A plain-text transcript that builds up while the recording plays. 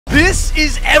This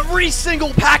is every single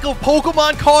pack of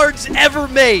Pokemon cards ever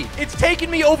made. It's taken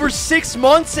me over 6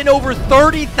 months and over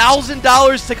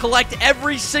 $30,000 to collect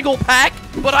every single pack,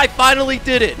 but I finally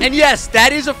did it. And yes,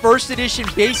 that is a first edition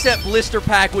base set blister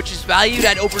pack, which is valued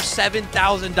at over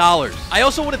 $7,000. I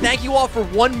also want to thank you all for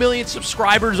 1 million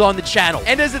subscribers on the channel.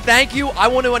 And as a thank you, I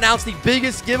want to announce the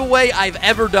biggest giveaway I've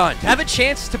ever done. To have a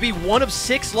chance to be one of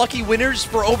 6 lucky winners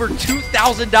for over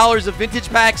 $2,000 of vintage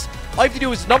packs, all you have to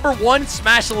do is number 1,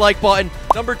 smash the like button.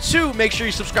 Number 2, make sure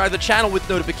you subscribe to the channel with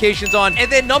notifications on. And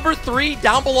then number 3,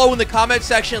 down below in the comment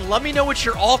section, let me know what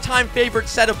your all-time favorite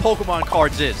set of Pokemon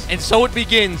cards is. And so it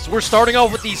begins. We're starting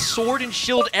off with the Sword and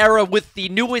Shield era with the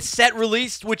newest set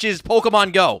released, which is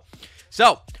Pokemon Go.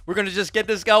 So, we're going to just get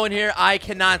this going here. I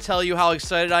cannot tell you how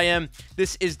excited I am.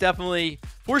 This is definitely,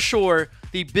 for sure,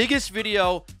 the biggest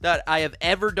video that I have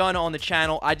ever done on the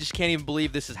channel. I just can't even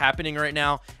believe this is happening right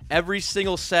now. Every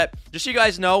single set, just so you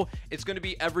guys know, it's going to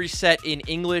be every set in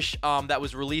English that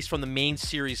was released from the main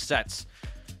series sets.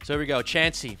 So here we go.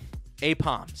 Chansey,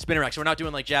 Apom, Spinarak. So we're not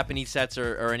doing like Japanese sets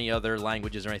or any other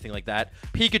languages or anything like that.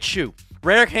 Pikachu,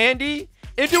 Rare Candy,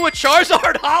 into a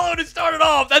Charizard Holo to start it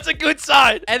off. That's a good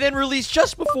sign. And then released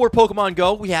just before Pokemon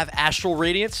Go, we have Astral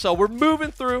Radiance. So we're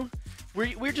moving through.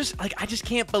 We're just, like, I just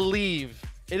can't believe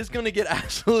it is going to get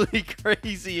absolutely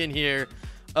crazy in here.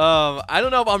 I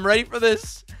don't know if I'm ready for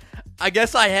this. I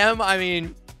guess I am. I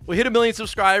mean, we hit 1 million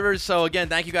subscribers. So, again,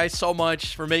 thank you guys so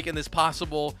much for making this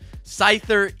possible.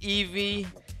 Scyther, Eevee,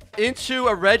 into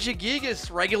a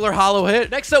Regigigas regular holo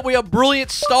hit. Next up, we have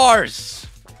Brilliant Stars.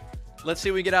 Let's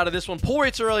see what we get out of this one. Pull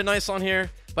rates are really nice on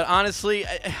here. But, honestly,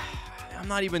 I'm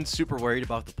not even super worried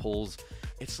about the pulls.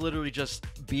 It's literally just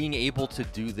being able to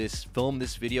do this, film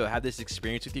this video, have this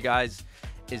experience with you guys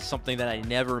is something that I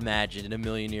never imagined in a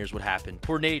million years would happen.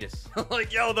 Tornadus.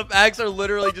 Like, yo, the packs are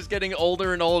literally just getting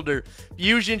older and older.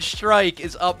 Fusion Strike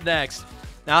is up next.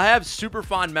 Now, I have super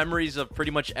fond memories of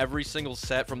pretty much every single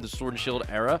set from the Sword and Shield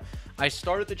era. I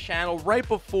started the channel right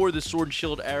before the Sword and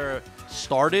Shield era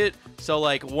started. So,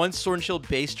 like, once Sword and Shield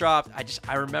base dropped,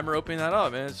 I remember opening that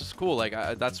up, man. It's just cool. Like,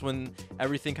 that's when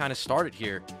everything kind of started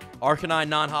here. Arcanine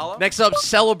non-holo. Next up,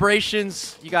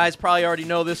 Celebrations. You guys probably already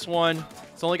know this one.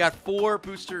 It's only got 4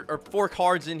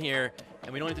 cards in here,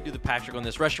 and we don't have to do the pack trick on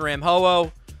this. Reshiram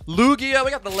Ho-Oh, Lugia,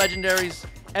 we got the legendaries,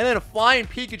 and then a Flying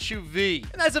Pikachu V.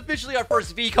 And that's officially our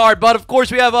first V card, but of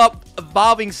course we have up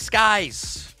Evolving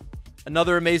Skies.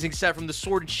 Another amazing set from the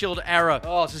Sword and Shield era.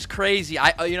 Oh, this is crazy.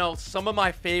 You know, some of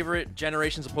my favorite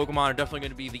generations of Pokemon are definitely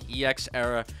going to be the EX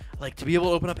era. Like, to be able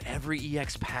to open up every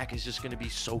EX pack is just going to be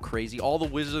so crazy. All the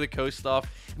Wizard of the Coast stuff.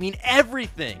 I mean,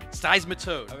 everything.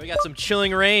 Seismitoad. We got some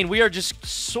Chilling Rain. We are just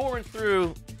soaring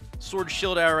through Sword and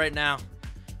Shield era right now.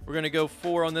 We're going to go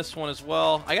 4 on this one as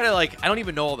well. I don't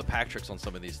even know all the pack tricks on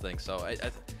some of these things, so I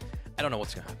don't know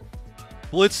what's going to happen.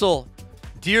 Blitzel,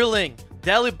 Deerling,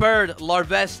 Delibird,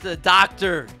 Larvesta,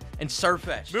 Doctor, and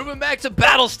Surfetch. Moving back to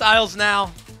battle styles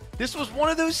now. This was one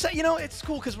of those, you know, it's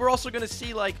cool because we're also going to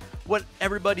see, like, what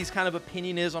everybody's kind of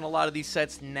opinion is on a lot of these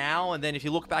sets now. And then if you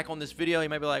look back on this video, you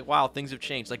might be like, wow, things have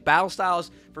changed. Like, battle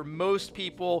styles, for most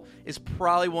people, is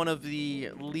probably one of the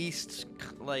least,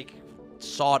 like,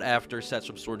 sought-after sets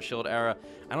from Sword and Shield era.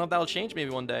 I don't know if that'll change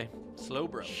maybe one day.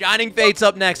 Slowbro. Shining Fate's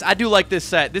up next. I do like this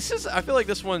set. I feel like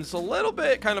this one's a little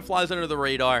bit kind of flies under the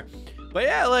radar. But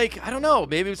yeah, like, I don't know.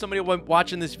 Maybe somebody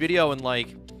watching this video in, like,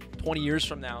 20 years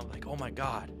from now, like, oh my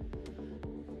god,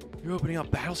 you're opening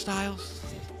up battle styles?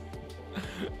 I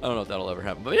don't know if that'll ever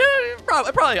happen, but yeah, it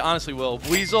probably honestly will.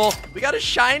 Weasel, we got a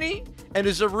shiny and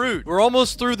a Zarude. We're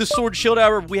almost through the Sword Shield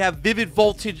hour. We have Vivid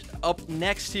Voltage up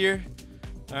next here.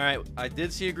 All right, I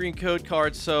did see a green code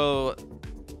card, so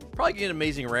probably get an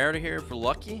amazing rarity here for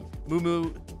lucky.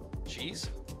 Moo cheese.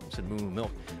 I said moo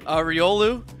milk.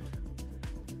 Riolu.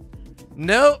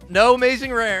 No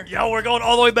amazing rare. Yo, we're going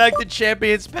all the way back to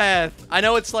Champion's Path. I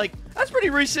know it's like, that's pretty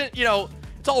recent, you know.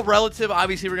 It's all relative.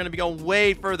 Obviously, we're going to be going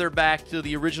way further back to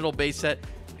the original base set.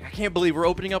 I can't believe we're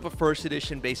opening up a first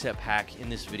edition base set pack in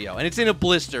this video. And it's in a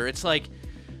blister. It's like,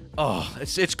 oh,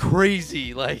 it's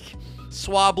crazy. Like,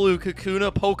 Swablu,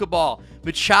 Kakuna, Pokeball,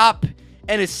 Machop,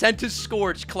 and Ascentus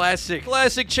Scorch.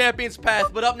 Classic Champion's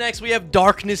Path. But up next, we have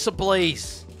Darkness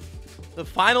Ablaze. The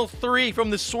final 3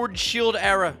 from the Sword and Shield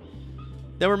era.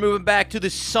 Then we're moving back to the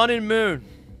Sun and Moon.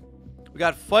 We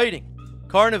got Fighting,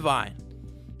 Carnivine,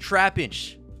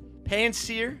 Trapinch,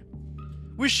 Panseer,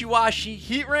 Wishiwashi,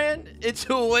 Heatran,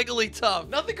 into a Wigglytuff.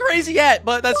 Nothing crazy yet,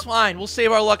 but that's fine. We'll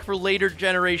save our luck for later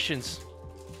generations.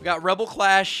 We got Rebel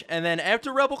Clash, and then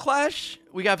after Rebel Clash,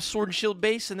 we got Sword and Shield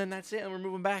base, and then that's it, and we're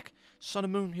moving back. Sun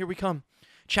and Moon, here we come.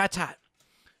 Chatot,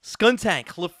 Skuntank,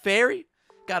 Clefairy,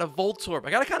 got a Voltorb.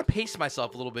 I got to kind of pace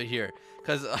myself a little bit here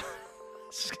because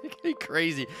it's going to get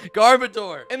crazy.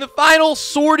 Garbodor. And the final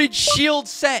Sword and Shield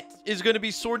set is going to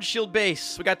be Sword and Shield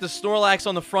base. We got the Snorlax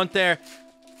on the front there.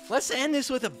 Let's end this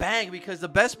with a bang because the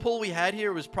best pull we had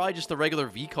here was probably just the regular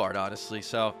V card, honestly.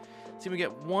 So let's see if we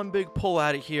get one big pull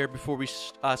out of here before we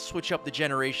switch up the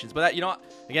generations. But that, you know what?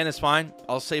 Again, it's fine.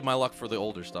 I'll save my luck for the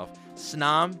older stuff.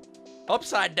 Snom.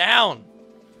 Upside down.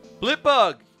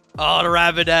 Blipbug. Oh, the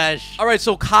Rapidash. All right,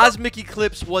 so Cosmic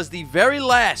Eclipse was the very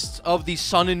last of the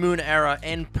Sun and Moon era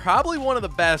and probably one of the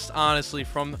best, honestly,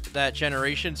 from that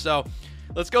generation. So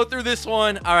let's go through this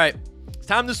one. All right, it's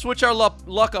time to switch our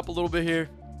luck up a little bit here.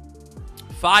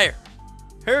 Fire.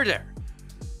 Herder.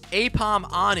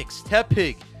 Apom Onyx.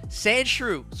 Tepig.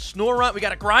 Sandshrew. Snorunt. We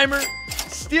got a Grimer.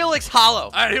 Steelix Hollow.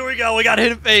 All right, here we go. We got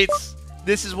Hidden Fates.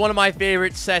 This is one of my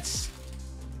favorite sets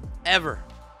ever.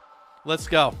 Let's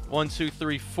go. 1, 2,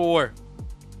 3, 4.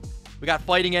 We got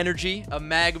Fighting Energy, a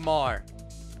Magmar.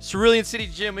 Cerulean City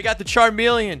Gym. We got the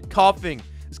Charmeleon. Coughing.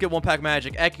 Let's get one pack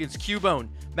Magic. Ekans, Cubone,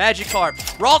 Magikarp.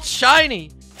 Ralts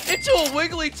Shiny. Into a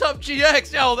Wigglytuff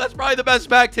GX. Yo, that's probably the best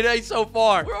pack today so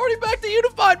far. We're already back to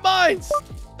Unified Minds.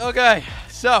 Okay,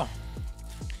 so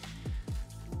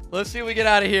let's see what we get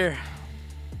out of here.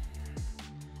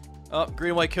 Oh,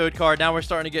 green white code card. Now we're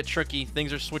starting to get tricky.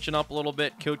 Things are switching up a little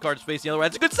bit. Code card's facing the other way.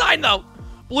 That's a good sign, though.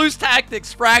 Blues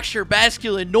Tactics, Fracture,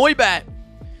 Basculin, Noibat,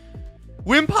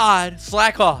 Wimpod,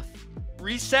 Slackoth,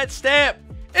 Reset Stamp,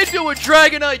 into a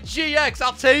Dragonite GX.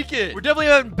 I'll take it. We're definitely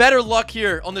having better luck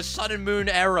here on the Sun and Moon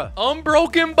era.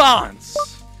 Unbroken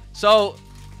Bonds. So,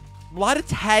 a lot of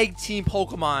tag team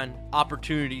Pokemon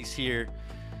opportunities here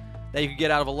that you can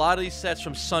get out of a lot of these sets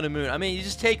from Sun and Moon. I mean, you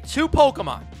just take 2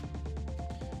 Pokemon.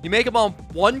 You make them on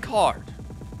 1 card.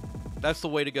 That's the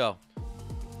way to go.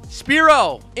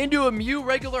 Spearow into a Mew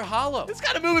regular holo. It's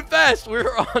kind of moving fast.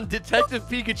 We're on Detective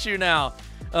Pikachu now.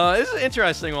 This is an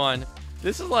interesting one.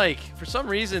 This is like, for some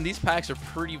reason, these packs are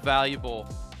pretty valuable.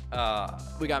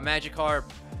 We got Magikarp,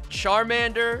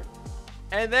 Charmander,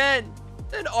 and then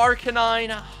an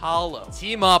Arcanine holo.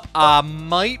 Team Up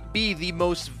might be the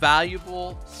most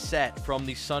valuable set from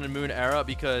the Sun and Moon era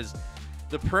because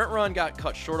the print run got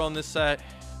cut short on this set.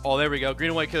 Oh, there we go.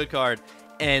 Green and white code card.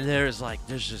 And there's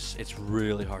just, it's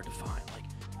really hard to find.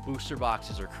 Like, booster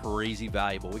boxes are crazy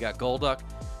valuable. We got Golduck,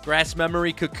 Grass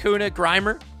Memory, Kakuna,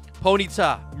 Grimer,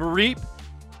 Ponyta, Mareep,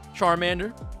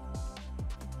 Charmander,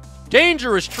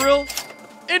 Dangerous Trill,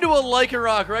 into a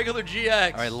Lycanroc, regular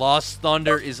GX. All right, Lost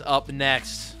Thunder is up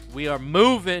next. We are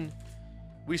moving.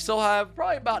 We still have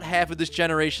probably about half of this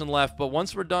generation left, but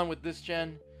once we're done with this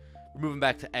gen, we're moving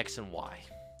back to X and Y.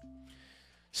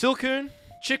 Silcoon,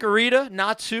 Chikorita,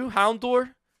 Natsu,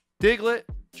 Houndour, Diglett,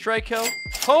 Draco,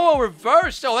 Ho-Oh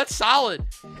reverse. Oh, that's solid.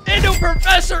 Into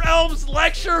Professor Elm's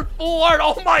Lecture Board.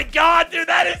 Oh my god, dude,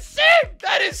 that is sick.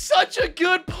 That is such a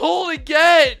good pull to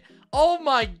get. Oh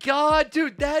my god,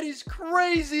 dude, that is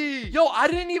crazy. Yo,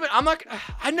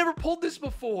 I never pulled this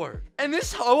before. And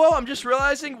this Ho-Oh, I'm just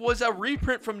realizing, was a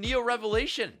reprint from Neo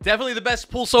Revelation. Definitely the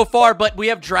best pull so far, but we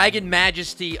have Dragon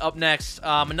Majesty up next.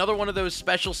 Another one of those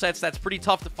special sets that's pretty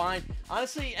tough to find.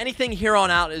 Honestly, anything here on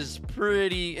out is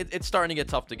pretty, it's starting to get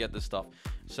tough to get this stuff.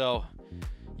 So,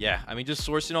 yeah, I mean, just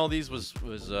sourcing all these was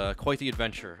quite the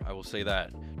adventure, I will say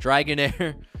that.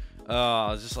 Dragonair,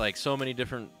 just like so many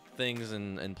different things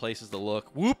and places to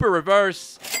look. Wooper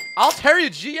reverse. Altaria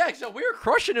GX. Yo, we're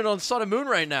crushing it on Sun and Moon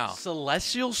right now.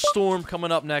 Celestial Storm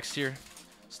coming up next year.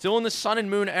 Still in the Sun and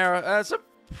Moon era. It's a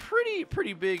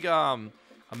pretty big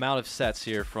amount of sets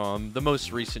here from the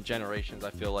most recent generations,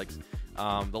 I feel like.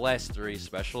 The last 3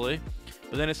 especially.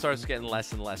 But then it starts getting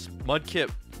less and less. Mudkip,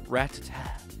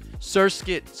 Rattata,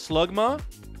 Surskit, Slugma.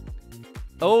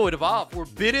 Oh, it evolved.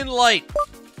 Forbidden Light.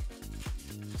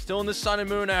 Still in the Sun and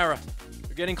Moon era.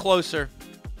 We're getting closer.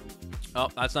 Oh,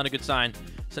 that's not a good sign.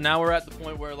 So now we're at the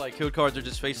point where, like, code cards are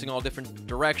just facing all different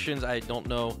directions. I don't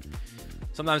know.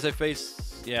 Sometimes they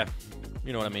face, yeah,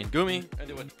 you know what I mean. Gumi,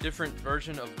 into a different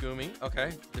version of Gumi.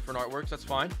 Okay, different artworks, that's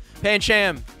fine.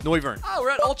 Pancham, Noivern. Oh, we're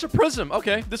at Ultra Prism.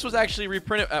 Okay, this was actually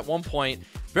reprinted at one point.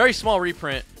 Very small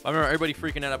reprint. I remember everybody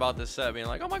freaking out about this set, being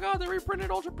like, oh my god, they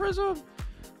reprinted Ultra Prism.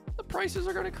 The prices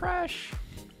are going to crash.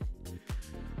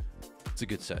 It's a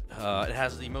good set. It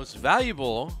has the most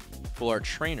valuable full art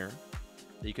trainer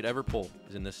that you could ever pull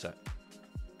is in this set.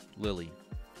 Lily.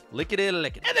 Lickety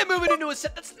lickety. And then moving into a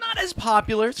set that's not as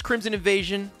popular. It's Crimson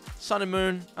Invasion, Sun and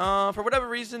Moon. For whatever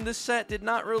reason, this set did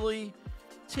not really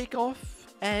take off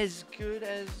as good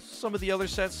as some of the other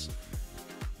sets.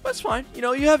 But it's fine. You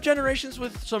know, you have generations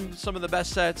with some of the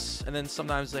best sets, and then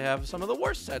sometimes they have some of the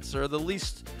worst sets or the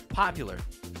least popular.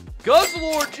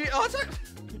 Guzzlord G. Oh,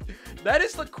 That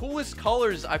is the coolest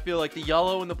colors, I feel like, the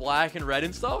yellow and the black and red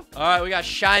and stuff. All right, we got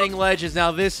Shining Legends.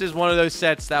 Now, this is one of those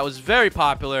sets that was very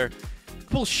popular.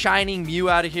 Pull Shining Mew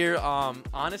out of here.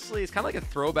 Honestly, it's kind of like a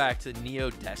throwback to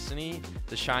Neo Destiny.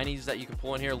 The shinies that you can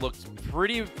pull in here looks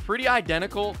pretty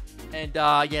identical. And,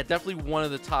 yeah, definitely one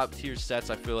of the top tier sets,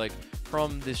 I feel like,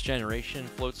 from this generation.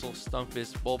 Floatzel,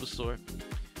 Stunfisk, Bulbasaur.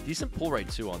 Decent pull rate,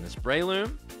 too, on this.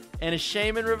 Breloom. And a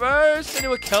Shaman reverse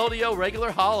into a Keldeo regular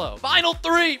holo. Final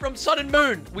 3 from Sun and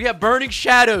Moon. We have Burning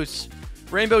Shadows.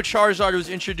 Rainbow Charizard was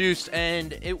introduced,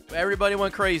 and everybody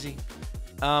went crazy.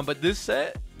 But this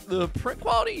set, the print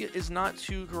quality is not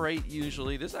too great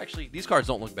usually. These cards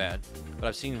don't look bad, but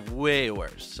I've seen way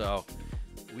worse. So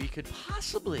we could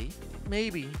possibly,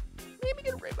 maybe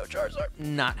get a Rainbow Charizard.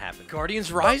 Not happen.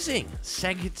 Guardians Rising.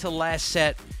 Second to last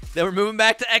set. Then we're moving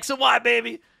back to X and Y,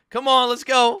 baby. Come on, let's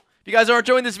go. If you guys are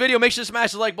enjoying this video, make sure to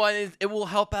smash the like button. It will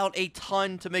help out a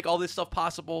ton to make all this stuff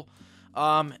possible.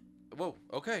 Whoa,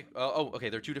 okay. Okay,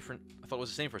 they're two different. I thought it was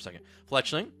the same for a second.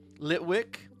 Fletchling,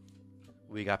 Litwick.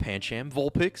 We got Pancham,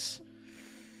 Vulpix.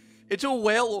 It's a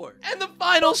Wailord. And the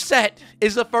final set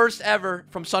is the first ever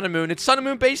from Sun and Moon. It's Sun and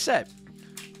Moon base set.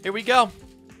 Here we go.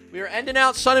 We are ending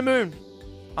out Sun and Moon.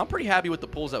 I'm pretty happy with the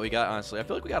pulls that we got, honestly. I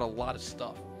feel like we got a lot of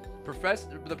stuff.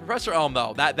 The Professor Elm,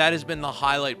 though, that has been the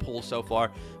highlight pull so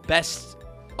far. Best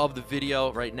of the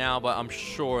video right now, but I'm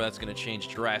sure that's going to change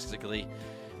drastically.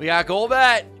 We got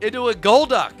Golbat into a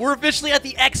Golduck. We're officially at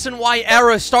the X and Y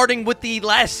era, starting with the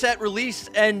last set released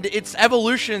and its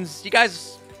evolutions. You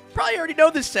guys probably already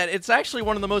know this set. It's actually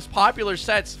one of the most popular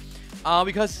sets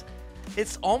because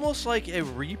it's almost like a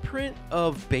reprint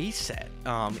of base set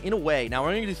in a way. Now,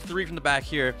 we're going to do 3 from the back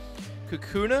here.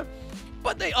 Kakuna.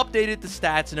 But they updated the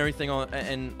stats and everything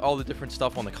and all the different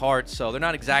stuff on the cards, so they're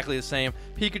not exactly the same.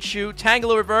 Pikachu,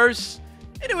 Tangela Reverse,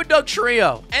 into a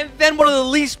Dugtrio. And then one of the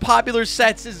least popular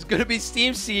sets is going to be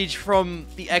Steam Siege from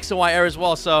the X and Y era as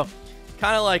well. So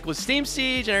kind of like with Steam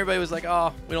Siege, and everybody was like,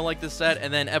 oh, we don't like this set.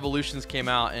 And then Evolutions came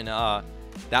out, and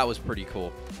that was pretty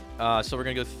cool. So we're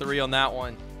going to go 3 on that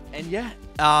one. And yeah,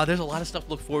 there's a lot of stuff to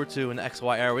look forward to in the X and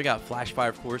Y era. We got Flashfire,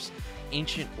 of course,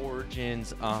 Ancient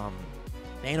Origins,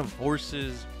 Phantom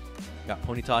Forces. Got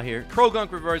Ponyta here.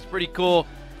 Krogunk Reverse, pretty cool.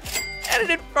 And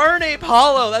an Infernape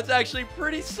Holo. That's actually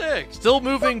pretty sick. Still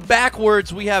moving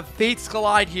backwards, we have Fates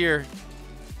Collide here.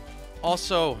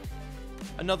 Also,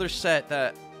 another set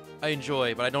that I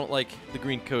enjoy, but I don't like the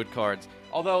green code cards.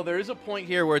 Although, there is a point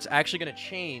here where it's actually going to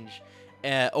change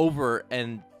over,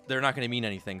 and they're not going to mean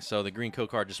anything. So, the green code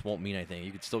card just won't mean anything.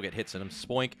 You could still get hits in them.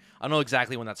 Spoink. I don't know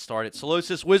exactly when that started.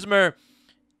 Solosis, Whismur.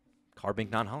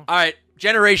 Carbink non-holo. All right,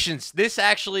 Generations. This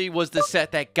actually was the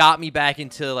set that got me back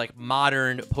into like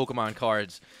modern Pokemon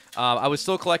cards. I was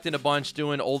still collecting a bunch,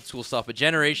 doing old school stuff, but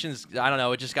Generations, I don't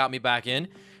know, it just got me back in.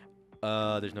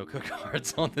 There's no code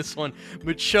cards on this one.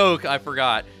 Machoke, I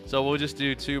forgot. So we'll just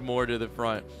do 2 more to the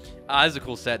front. This is a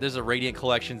cool set. There's a Radiant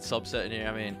Collection subset in here.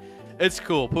 I mean, it's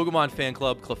cool. Pokemon Fan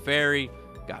Club, Clefairy,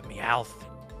 got Meowth,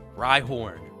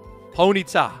 Rhyhorn,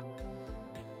 Ponyta,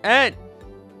 and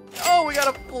oh, we got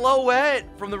a Floette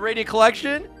from the Radiant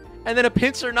Collection, and then a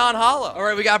Pinsir non-holo. All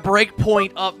right, we got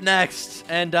Breakpoint up next,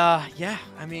 and yeah,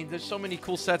 I mean, there's so many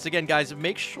cool sets. Again, guys,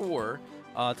 make sure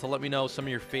to let me know some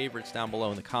of your favorites down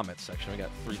below in the comments section. We got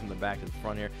 3 from the back to the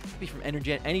front here. Be from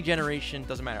any generation,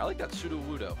 doesn't matter. I like that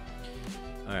Sudowoodo.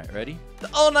 All right, ready? The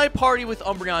All-Night Party with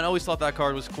Umbreon. I always thought that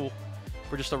card was cool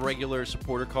for just a regular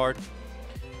supporter card.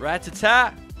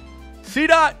 Rattata,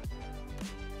 C-Dot.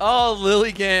 Oh,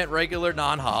 Lilligant, regular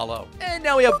non-holo. And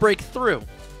now we have Breakthrough. Be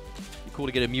cool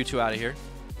to get a Mewtwo out of here.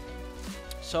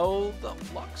 So, the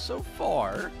luck so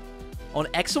far on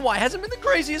X and Y hasn't been the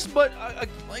craziest, but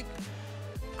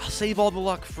I'll save all the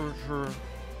luck for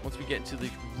once we get into the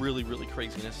really, really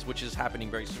craziness, which is happening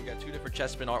very soon. We got 2 different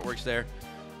Chespin artworks there.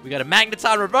 We got a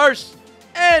Magneton Reverse.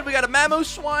 And we got a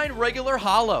Mamoswine regular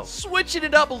holo. Switching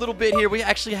it up a little bit here, we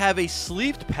actually have a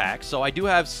sleeved pack. So I do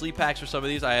have sleeve packs for some of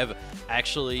these. I have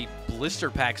actually blister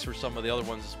packs for some of the other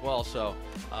ones as well. So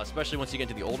especially once you get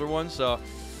into the older ones. So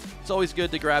it's always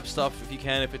good to grab stuff if you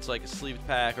can. If it's like a sleeved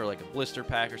pack or like a blister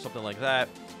pack or something like that.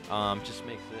 Just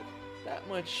makes it that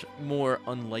much more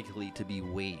unlikely to be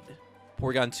weighed.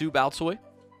 Porygon 2 Baltoy.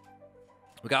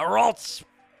 We got Ralts.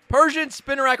 Persian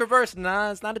Spinarak Reverse.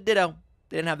 Nah, it's not a Ditto.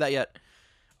 They didn't have that yet.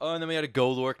 Oh, and then we had a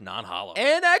Golurk non-holo.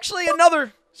 And actually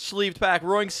another sleeved pack,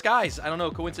 Roaring Skies. I don't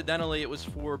know, coincidentally, it was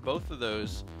for both of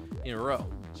those in a row.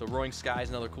 So Roaring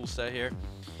Skies, another cool set here.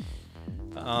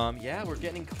 Yeah, we're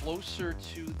getting closer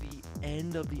to the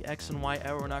end of the X and Y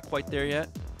era. We're not quite there yet.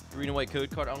 Green and white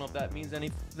code card. I don't know if that means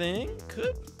anything.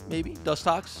 Could, maybe.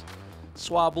 Dustox,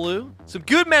 Swablu. Some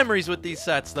good memories with these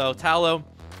sets, though. Tallow,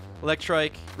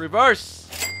 Electrike. Reverse.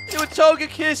 Into a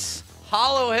Togekiss.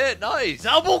 Hollow hit. Nice.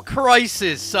 Double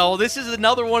Crisis. So this is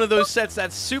another one of those sets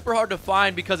that's super hard to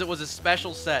find because it was a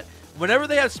special set. Whenever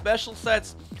they have special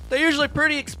sets, they're usually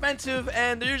pretty expensive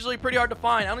and they're usually pretty hard to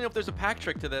find. I don't know if there's a pack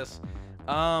trick to this.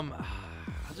 I'll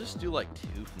just do like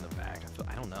 2 from the back.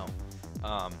 I don't know.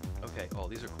 Okay. Oh,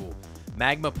 these are cool.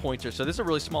 Magma Pointer. So this is a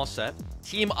really small set.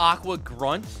 Team Aqua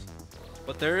Grunt.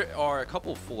 But there are a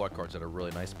couple of full art cards that are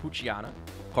really nice. Poochyena.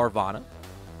 Carvana.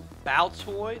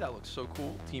 Baltoy. That looks so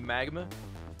cool. Team Magma.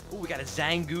 Oh, we got a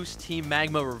Zangoose Team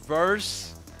Magma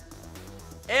Reverse.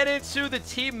 And into the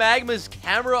Team Magma's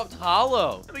Camera Up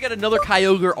Hollow. And we got another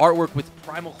Kyogre artwork with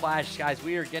Primal Clash. Guys,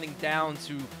 we are getting down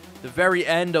to the very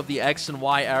end of the X and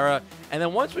Y era. And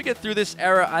then once we get through this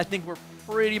era, I think we're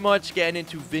pretty much getting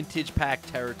into vintage pack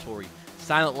territory.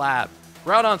 Silent Lab.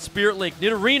 Groudon, Spirit Link,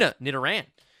 Nidoran,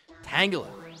 Tangela.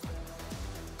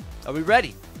 Are we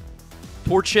ready?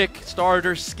 Torchic,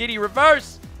 Starter, Skitty,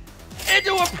 Reverse.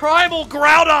 Into a Primal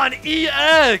Groudon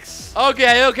EX.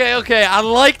 Okay. I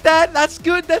like that. That's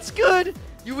good.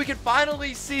 We can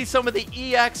finally see some of the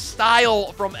EX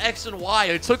style from X and Y.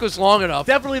 It took us long enough.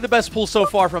 Definitely the best pull so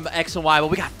far from X and Y, but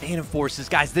we got Phantom Forces.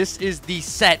 Guys, this is the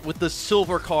set with the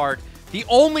silver card. The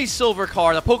only silver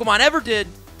card that Pokemon ever did.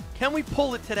 Can we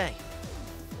pull it today?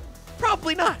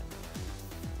 Probably not.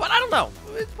 But I don't know.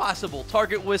 It's possible.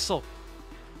 Target Whistle.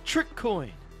 Trick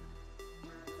Coin.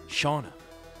 Shauna.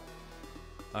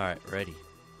 All right, ready.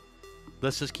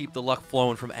 Let's just keep the luck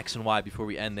flowing from X and Y before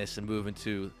we end this and move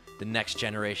into the next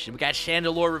generation. We got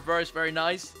Chandelure Reverse. Very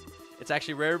nice. It's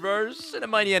actually Rare Reverse and a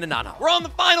Mighty and a Nano. We're on the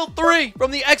final 3 from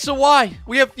the X and Y.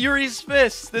 We have Fury's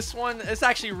Fist. This one is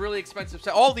actually really expensive.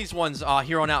 All these ones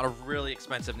here on out are really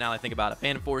expensive now that I think about it.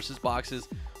 Phantom Forces boxes,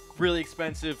 really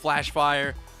expensive. Flash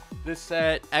Fire. This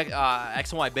set,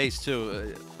 X and Y base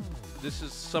too. This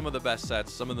is some of the best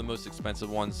sets, some of the most expensive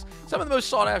ones, some of the most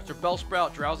sought after.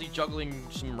 Bellsprout, Drowsy juggling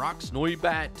some rocks,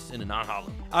 Noibat, and a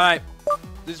non-hollow. All right,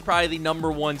 this is probably the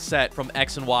 #1 set from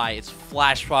X and Y. It's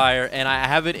Flash Fire, and I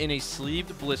have it in a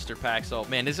sleeved blister pack. So,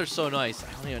 man, these are so nice.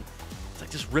 It's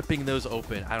like just ripping those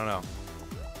open. I don't know.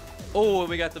 Oh, and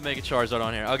we got the Mega Charizard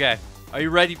on here. Okay, are you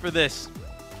ready for this?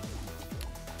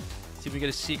 See if we get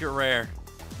a secret rare.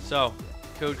 So,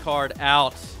 code card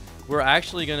out. We're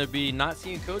actually going to be not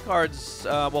seeing code cards.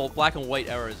 Well, Black and White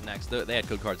era is next. They had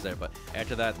code cards there, but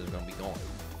after that, they're going to be gone.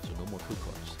 So no more code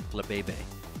cards. Flabebe,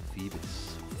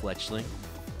 Phoebus, Fletchling,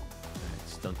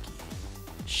 Stunky,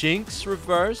 Shinx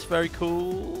Reverse, very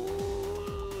cool.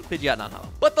 Pidgeot non-hollow.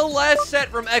 But the last set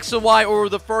from X and Y, or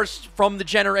the first from the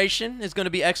generation, is going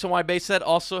to be X and Y base set.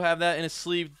 Also have that in a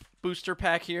sleeved booster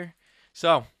pack here.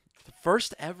 So, the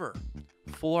first ever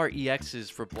full art EXs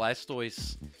for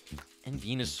Blastoise and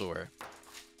Venusaur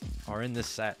are in this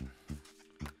set.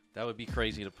 That would be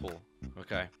crazy to pull.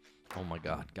 Okay. Oh my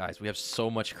god, guys, we have so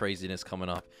much craziness coming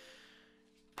up.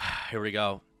 Here we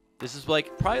go. This is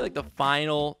like probably like the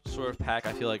final sort of pack,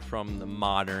 I feel like, from the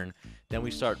modern. Then we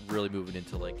start really moving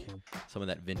into like some of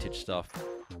that vintage stuff.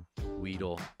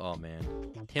 Weedle. Oh man.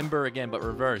 Timber again, but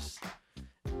reverse.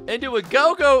 Into a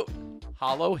Go-Go.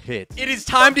 Hollow hit. It is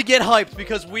time to get hyped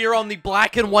because we are on the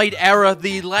Black and White era.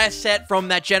 The last set from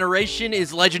that generation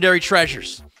is Legendary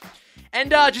Treasures. And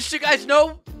just so you guys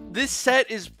know, this set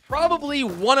is probably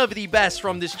one of the best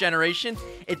from this generation.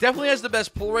 It definitely has the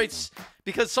best pull rates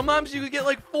because sometimes you could get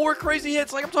like 4 crazy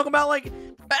hits. Like I'm talking about like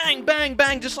bang, bang,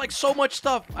 bang, just like so much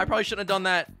stuff. I probably shouldn't have done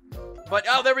that. But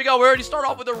oh, there we go. We already start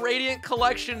off with a Radiant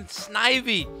Collection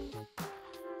Snivy.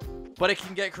 But it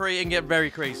can get crazy and get very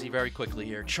crazy very quickly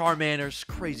here. Charmander's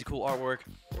crazy cool artwork.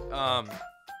 All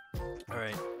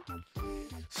right.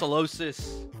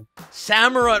 Solosis.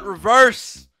 Samurott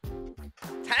Reverse.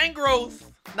 Tangrowth.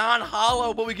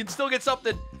 Non-hollow, but we can still get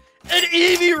something. An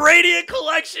Eevee Radiant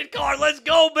Collection card. Let's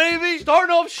go, baby.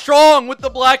 Starting off strong with the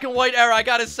Black and White era, I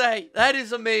gotta say. That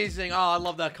is amazing. Oh, I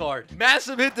love that card.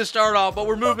 Massive hit to start off, but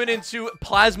we're moving into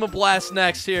Plasma Blast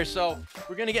next here. So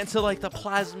we're gonna get into like the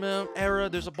Plasma era.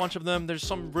 There's a bunch of them. There's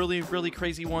some really, really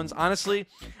crazy ones. Honestly,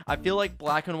 I feel like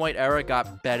Black and White era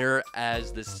got better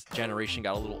as this generation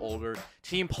got a little older.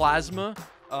 Team Plasma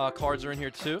cards are in here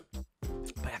too.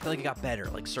 But I feel like it got better,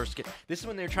 like Surskit. This is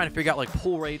when they were trying to figure out like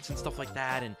pull rates and stuff like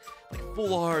that, and like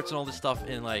full arts and all this stuff,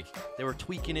 and like they were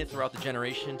tweaking it throughout the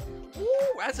generation. Ooh,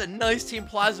 that's a nice Team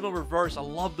Plasma Reverse. I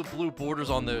love the blue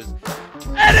borders on those.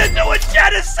 And into a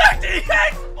Genesect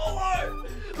EX full art.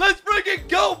 Let's freaking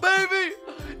go, baby!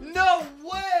 No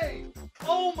way!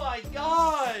 Oh my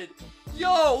god!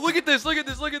 Yo, look at this, look at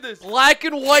this, look at this. Black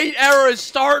and White era is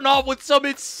starting off with some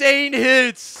insane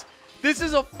hits. This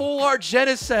is a full art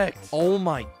Genesect. Oh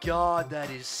my god, that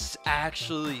is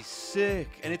actually sick.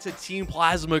 And it's a Team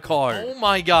Plasma card. Oh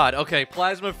my god. Okay,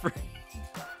 Plasma free.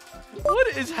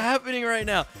 What is happening right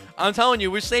now? I'm telling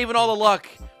you, we're saving all the luck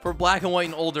for Black and White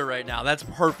and older right now. That's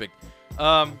perfect.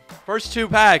 First 2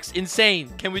 packs, insane.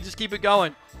 Can we just keep it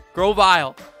going?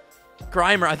 Grovyle,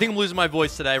 Grimer. I think I'm losing my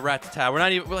voice today. Rat-tat. We're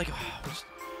like, oh,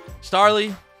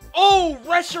 Starly. Oh,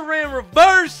 Reshiram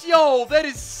reverse. Yo, that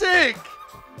is sick.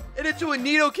 And into a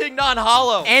Nidoking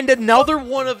non-holo. And another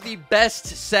one of the best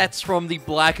sets from the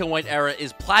Black and White era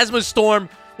is Plasma Storm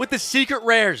with the secret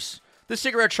rares. The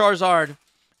secret rare Charizard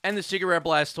and the secret rare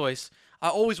Blastoise. I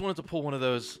always wanted to pull one of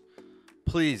those.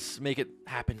 Please make it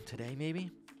happen today,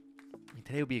 maybe. I mean,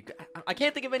 today would be I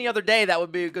can't think of any other day that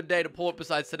would be a good day to pull it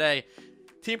besides today.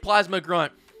 Team Plasma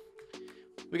Grunt.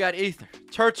 We got Ether,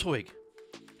 Turtwig,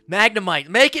 Magnemite.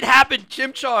 Make it happen,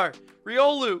 Chimchar,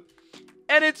 Riolu,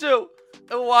 and into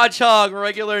a Watchog,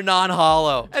 regular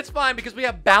non-holo. That's fine because we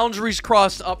have Boundaries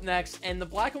Crossed up next, and the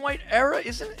Black and White era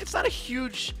it's not a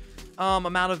huge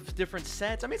amount of different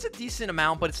sets. I mean, it's a decent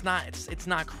amount, but it's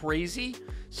not crazy.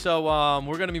 So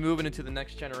we're gonna be moving into the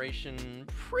next generation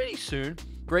pretty soon.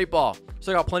 Great ball.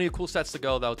 So I got plenty of cool sets to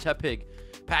go though. Tepig,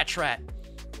 Patrat,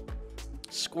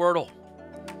 Squirtle.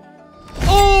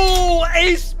 Oh,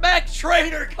 A-Spec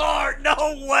Trainer card.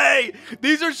 No way.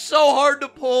 These are so hard to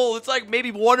pull. It's like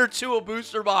maybe 1 or 2 a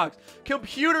booster box.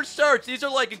 Computer search. These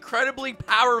are like incredibly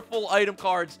powerful item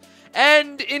cards.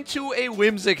 And into a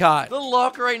Whimsicott. The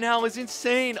luck right now is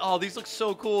insane. Oh, these look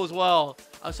so cool as well.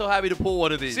 I'm so happy to pull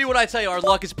one of these. See what I tell you, our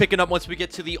luck is picking up once we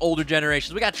get to the older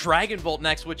generations. We got Dragon Volt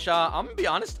next, which I'm gonna be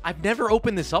honest, I've never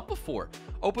opened this up before.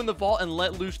 Open the vault and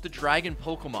let loose the Dragon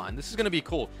Pokemon. This is gonna be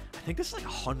cool. I think this is like a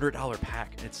 $100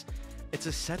 pack. It's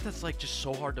a set that's like just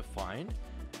so hard to find.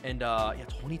 And yeah,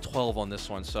 2012 on this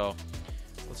one. So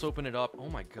let's open it up. Oh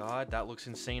my god, that looks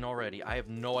insane already. I have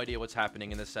no idea what's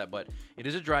happening in this set, but it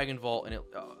is a Dragon Vault, and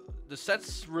the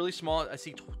set's really small. I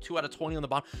see 2 out of 20 on the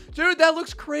bottom. Dude, that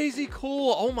looks crazy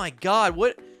cool. Oh my god,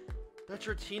 what? That's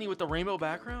Dratini with the rainbow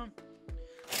background?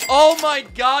 Oh my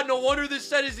god, no wonder this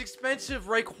set is expensive.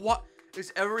 Right? What?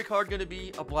 Is every card going to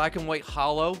be a Black and White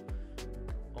holo?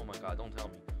 Oh my god, don't tell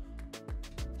me.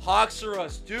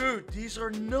 Hoxorus, dude, these are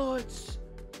nuts.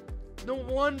 No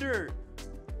wonder.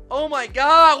 Oh my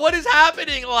god, what is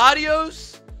happening?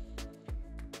 Latios?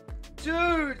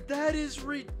 Dude, that is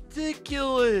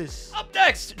ridiculous. Up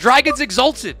next, Dragon's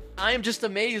Exalted. I am just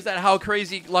amazed at how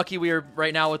crazy lucky we are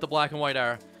right now with the Black and White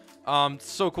era.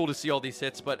 So cool to see all these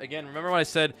hits. But again, remember what I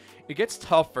said, it gets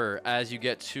tougher as you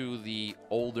get to the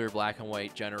older Black and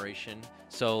White generation.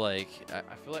 So like,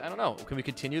 I feel like, I don't know, can we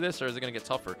continue this or is it going to get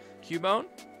tougher? Cubone,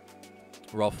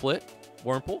 Rufflet,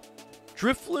 Wurmple,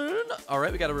 Drifloon. All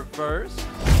right, we got a reverse.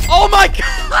 Oh my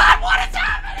god, what is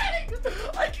happening?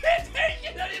 I can't take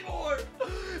it anymore.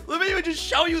 Let me even just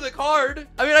show you the card.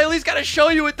 I mean, I at least got to show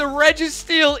you with the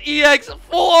Registeel EX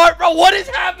full art, bro. What is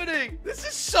happening? This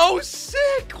is so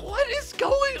sick. What is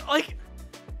going, like,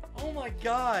 oh my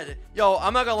god. Yo,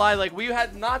 I'm not gonna lie, like, we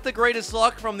had not the greatest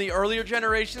luck from the earlier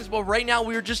generations, but right now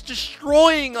we're just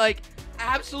destroying, like,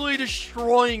 absolutely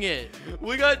destroying it.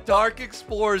 We got Dark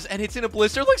Explorers and it's in a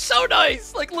blister. It looks so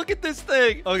nice. Like, look at this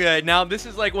thing. Okay, now this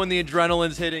is like when the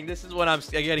adrenaline's hitting. This is when I'm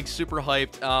getting super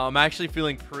hyped. I'm actually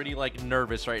feeling pretty like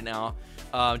nervous right now,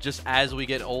 just as we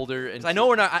get older. And I know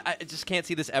we're not, I just can't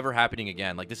see this ever happening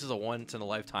again. Like, this is a once in a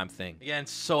lifetime thing. Again,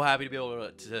 so happy to be able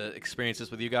to experience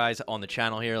this with you guys on the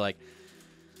channel here. Like,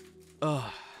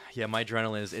 oh yeah, my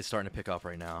adrenaline is starting to pick up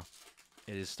right now.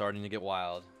 It is starting to get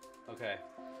wild. Okay.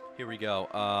 Here we go.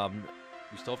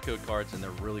 We still have code cards, and they're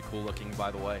really cool looking,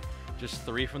 by the way. Just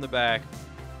 3 from the back.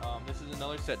 This is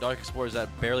another set, Dark Explorers, that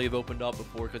barely have opened up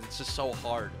before because it's just so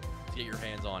hard to get your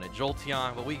hands on it.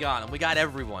 Jolteon, but we got them. We got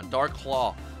everyone. Dark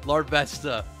Claw,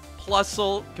 Larvesta,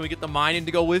 Plusle. Can we get the Mining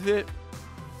to go with it?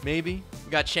 Maybe. We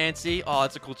got Chansey. Oh,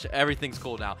 that's a cool. Everything's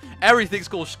cool now. Everything's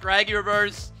cool. Scraggy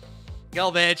Reverse,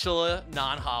 Galvantula,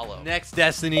 non-holo. Next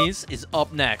Destinies is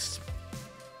up next.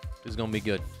 This is going to be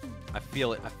good. I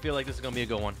feel it. I feel like this is going to be a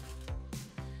good one.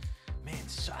 Man,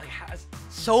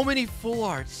 so many full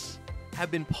arts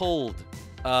have been pulled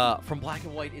from Black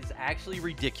and White. It's actually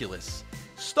ridiculous.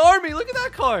 Starmie, look at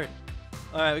that card.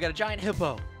 All right, we got a Giant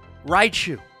Hippo,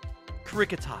 Raichu,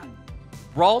 Kricketot,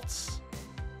 Ralts,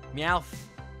 Meowth,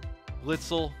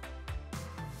 Blitzel.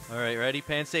 All right, ready?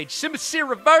 Pansage, Simisear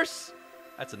Reverse.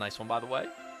 That's a nice one, by the way.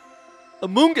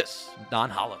 Amoonguss,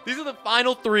 non-holo. These are the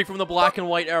final 3 from the Black and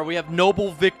White era. We have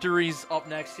Noble Victories up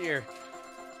next here.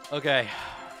 Okay.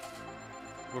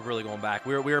 We're really going back.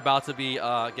 We're about to be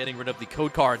getting rid of the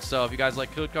code cards. So if you guys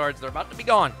like code cards, they're about to be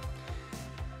gone.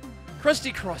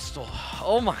 Krusty Crustle.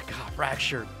 Oh my god,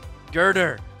 Fractured.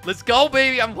 Girder. Let's go,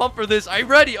 baby. I'm pumped for this. Are you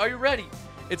ready? Are you ready?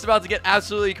 It's about to get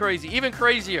absolutely crazy. Even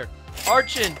crazier.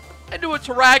 Archon. Into a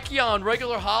Terrakion,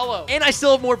 regular holo. And I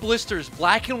still have more blisters.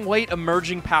 Black and white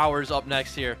emerging powers up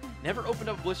next here. Never opened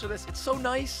up a blister this. It's so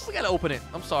nice. We gotta open it.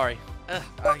 I'm sorry.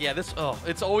 Yeah, this,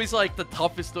 it's always like the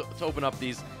toughest to open up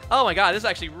these. Oh my god, this is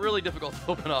actually really difficult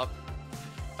to open up.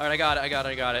 All right, I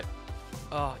got it.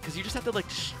 Because you just have to like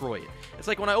destroy it. It's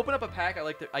like when I open up a pack,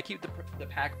 I keep the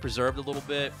pack preserved a little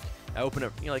bit. I open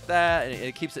it, like that, and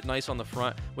it keeps it nice on the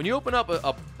front. When you open up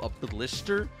a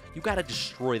blister, you gotta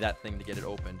destroy that thing to get it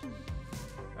opened.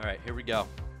 All right, here we go.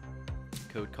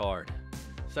 Code card.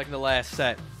 Second to last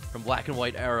set from Black and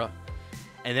White era.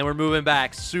 And then we're moving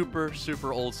back super,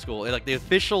 super old school. Like the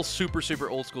official super,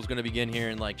 super old school is going to begin here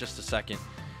in like just a second.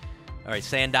 All right,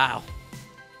 Sandile.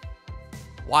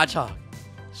 Watchog.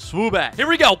 Swoobat. Here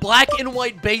we go. Black and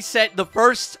White base set. The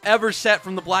first ever set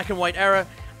from the Black and White era.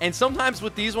 And sometimes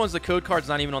with these ones, the code card's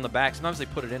not even on the back. Sometimes they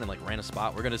put it in like random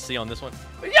spot. We're going to see on this one.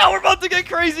 But yeah, we're about to get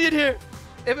crazy in here.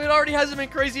 If it already hasn't been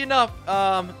crazy enough.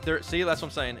 See, that's what I'm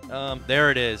saying.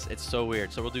 There it is. It's so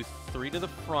weird. So we'll do 3 to the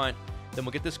front. Then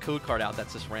we'll get this code card out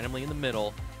that's just randomly in the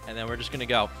middle, and then we're just going to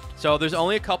go. So there's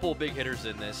only a couple of big hitters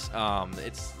in this.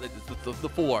 It's the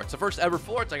full arts. The first ever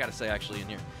full arts, I got to say, actually, in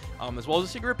here. As well as a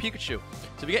Secret Pikachu.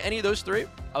 So if you get any of those 3,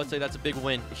 I would say that's a big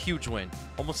win, a huge win.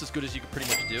 Almost as good as you could pretty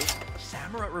much do.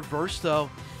 Samurai Reverse, though.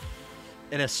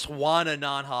 And a Swanna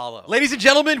non-holo. Ladies and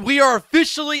gentlemen, we are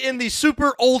officially in the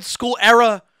super old school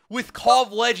era with Call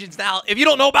of Legends. Now, if you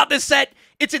don't know about this set,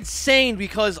 it's insane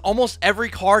because almost every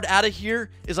card out of here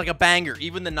is like a banger,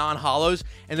 even the non-holos.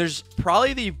 And there's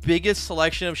probably the biggest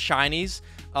selection of shinies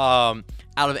out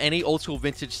of any old school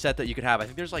vintage set that you could have. I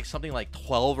think there's like something like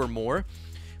 12 or more.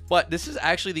 But this is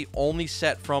actually the only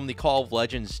set from the Call of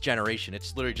Legends generation.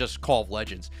 It's literally just Call of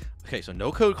Legends. Okay, so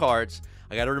no code cards.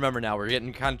 I got to remember now, we're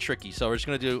getting kind of tricky. So we're just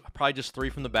going to do probably just 3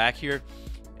 from the back here.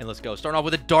 And let's go. Starting off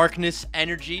with a Darkness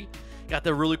Energy. Got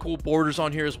the really cool borders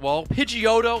on here as well.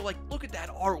 Pidgeotto, like, look at that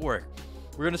artwork.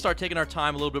 We're going to start taking our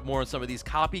time a little bit more on some of these.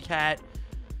 Copycat.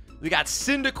 We got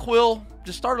Cyndaquil.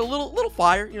 Just started a little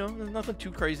fire, you know, nothing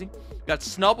too crazy. We got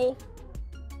Snubbull.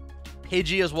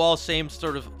 Pidgey as well, same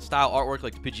sort of style artwork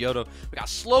like the Pidgeotto. We got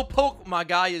Slowpoke. My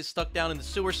guy is stuck down in the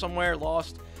sewer somewhere,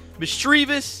 lost.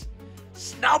 Mischievous.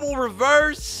 Snubbull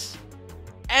Reverse.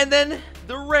 And then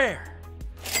the rare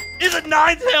is a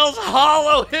Ninetales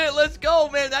holo hit. Let's go,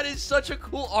 man. That is such a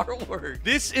cool artwork.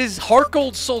 This is Heart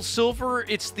Gold Soul Silver.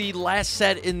 It's the last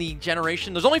set in the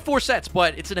generation. There's only 4 sets,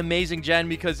 but it's an amazing gen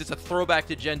because it's a throwback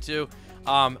to Gen 2.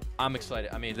 I'm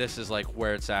excited. I mean, this is like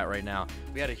where it's at right now.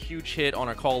 We had a huge hit on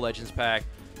our Call of Legends pack.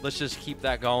 Let's just keep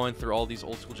that going through all these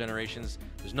old school generations.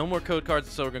 There's no more code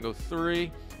cards, so we're going to go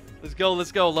 3. Let's go.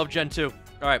 Let's go. Love Gen 2.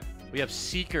 All right. We have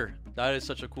Seeker. That is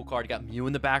such a cool card. You got Mew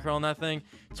in the background on that thing.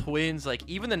 Twins. Like,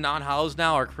 even the non-holos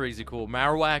now are crazy cool.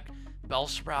 Marowak.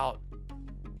 Bellsprout.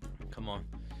 Come on.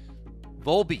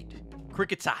 Volbeat.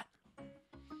 Kricketot.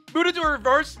 Mutator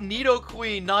Reverse.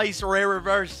 Nidoqueen. Nice. Rare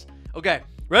reverse. Okay.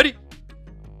 Ready?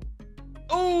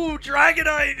 Oh,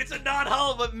 Dragonite. It's a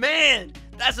non-holo, but man,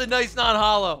 that's a nice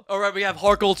non-holo. All right, we have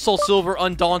Heart Gold, Soul Silver,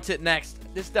 Undaunted next.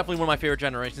 This is definitely one of my favorite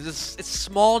generations. It's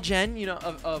small gen, you know,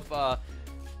 of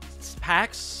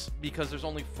packs because there's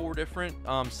only 4 different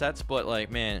sets, but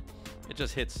like, man, it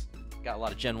just hits. Got a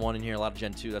lot of Gen 1 in here, a lot of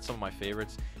Gen 2. That's some of my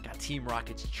favorites. Got Team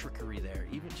Rocket's Trickery there.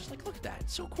 Even just like, look at that.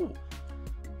 It's so cool.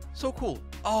 So cool.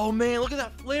 Oh, man, look at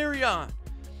that Flareon.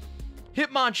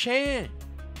 Hitmonchan.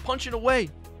 Punching away.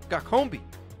 Got Combi.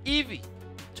 Eevee.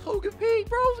 Togepi,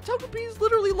 bro. Togepi is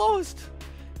literally lost.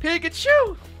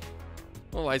 Pikachu.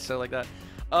 Oh, I said it like that.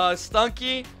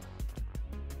 Stunky.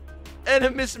 And a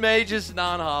Miss Mage's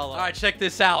non-holo. All right, check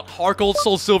this out. Heart Gold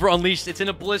Soul Silver Unleashed. It's in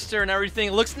a blister and everything.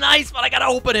 It looks nice, but I gotta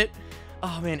open it.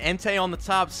 Oh, man. Entei on the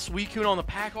top. Suicune on the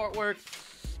pack artwork.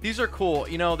 These are cool.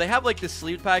 You know, they have, like, the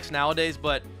sleeve packs nowadays,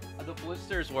 but the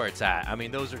blisters where it's at. I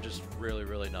mean, those are just really,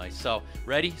 really nice. So,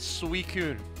 ready?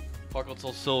 Suicune. Heart Gold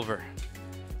Soul Silver.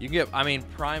 You can get, I mean,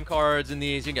 Prime cards in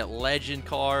these. You can get Legend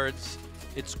cards.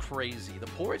 It's crazy. The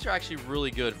pull rates are actually really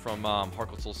good from Heart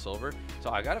Gold Soul Silver.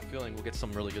 So I got a feeling we'll get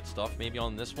some really good stuff. Maybe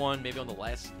on this one. Maybe on the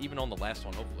last. Even on the last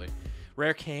one, hopefully.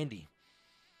 Rare Candy.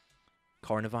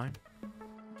 Carnivine.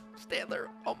 Standler.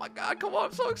 Oh my god, come on.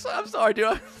 I'm so excited. I'm sorry, dude.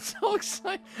 I'm so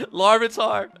excited.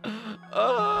 Larvitar.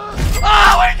 Oh,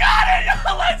 we got it!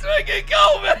 Let's make it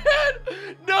go, man!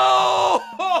 No!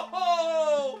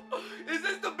 Is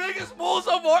this the biggest pull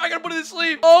so far? I gotta put it in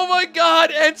sleeve. Oh my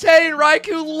god, Entei and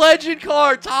Raikou Legend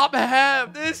card, top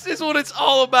half. This is what it's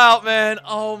all about, man.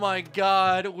 Oh my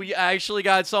god, we actually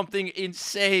got something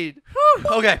insane. Whew.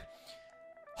 Okay,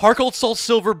 Heart Gold Soul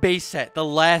Silver base set, the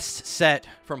last set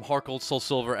from Heart Gold Soul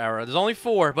Silver era. There's only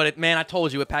 4, but man, I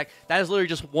told you, that is literally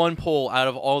just one pull out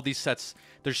of all these sets.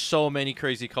 There's so many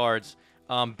crazy cards.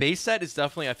 Base set is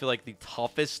definitely, I feel like, the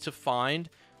toughest to find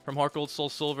from Heart Gold Soul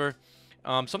Silver.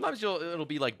 Sometimes it'll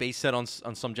be like base set on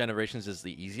some generations is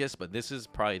the easiest, but this is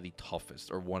probably the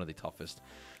toughest, or one of the toughest.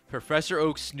 Professor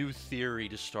Oak's New Theory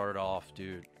to start off,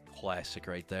 dude. Classic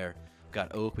right there. We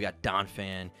got Oak, we got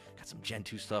Donphan, got some Gen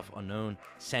 2 stuff, Unknown,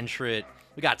 Sentret.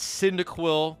 We got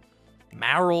Cyndaquil,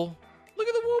 Marill. Look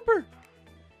at the Wooper.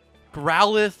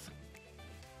 Growlithe.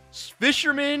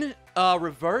 Fisherman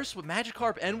reverse with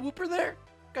Magikarp and Wooper there.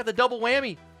 Got the double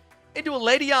whammy into a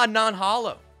Ladion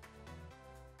non-holo.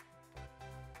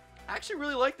 I actually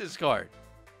really like this card.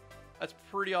 That's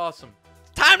pretty awesome.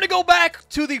 Time to go back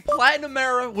to the Platinum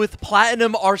era with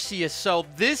Platinum Arceus. So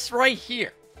this right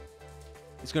here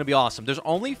is going to be awesome. There's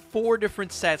only 4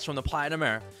 different sets from the Platinum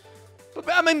era. But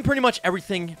I mean, pretty much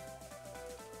everything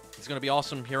is going to be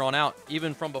awesome here on out.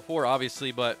 Even from before,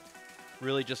 obviously, but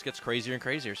really just gets crazier and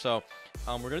crazier. So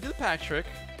we're going to do the pack trick.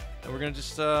 And we're going to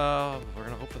just, we're going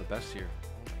to hope for the best here.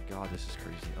 Oh my god, this is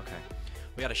crazy. Okay.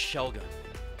 We got a Shelgon.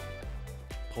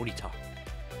 Ponyta.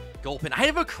 Gulpin. I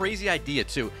have a crazy idea,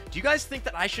 too. Do you guys think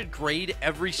that I should grade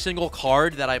every single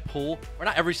card that I pull? Or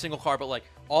not every single card, but like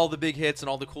all the big hits and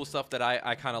all the cool stuff that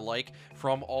I kind of like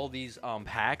from all these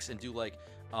packs and do like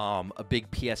a big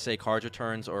PSA cards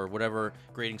returns or whatever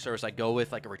grading service I go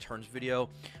with, like a returns video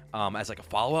as like a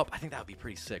follow-up? I think that would be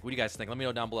pretty sick. What do you guys think? Let me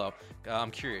know down below. I'm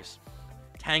curious.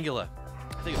 Tangela.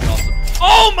 I think it's awesome.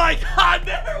 Oh my god,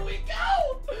 there we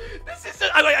go! This is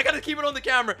it. I gotta keep it on the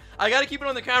camera. I gotta keep it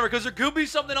on the camera because there could be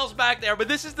something else back there. But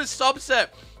this is the subset.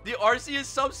 The Arceus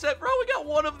subset. Bro, we got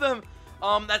one of them.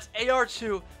 That's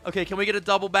AR2. Okay, can we get a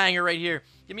double banger right here?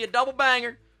 Give me a double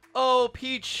banger. Oh,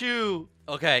 Pichu.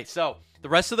 Okay, so the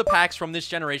rest of the packs from this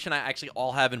generation I actually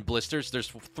all have in blisters. There's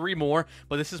 3 more,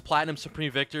 but this is Platinum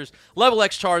Supreme Victors. Level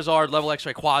X Charizard, Level X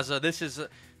Rayquaza. This is...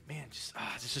 man, just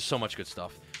this is so much good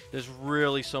stuff. There's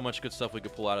really so much good stuff we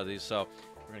could pull out of these. So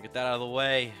we're going to get that out of the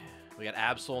way. We got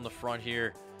Absol in the front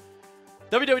here.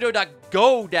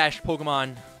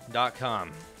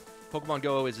 www.go-pokemon.com. Pokemon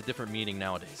Go is a different meaning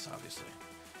nowadays, obviously.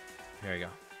 There you go.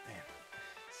 Man,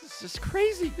 this is just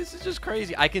crazy. This is just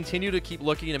crazy. I continue to keep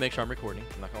looking to make sure I'm recording.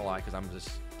 I'm not going to lie because I'm just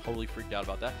totally freaked out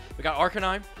about that. We got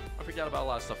Arcanine. I'm freaked out about a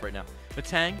lot of stuff right now.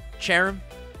 Matang, Cherim,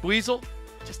 Weasel.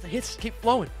 Just the hits keep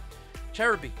flowing.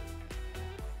 Cherubi.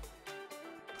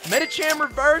 Medicham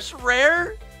reverse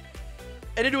rare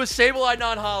and into a Sableye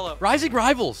non-holo. Rising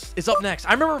Rivals is up next.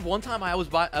 I remember one time I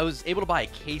was able to buy a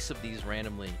case of these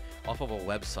randomly off of a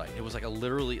website. It was like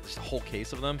literally just a whole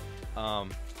case of them.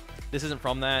 This isn't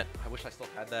from that. I wish I still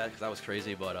had that because that was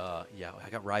crazy. But yeah,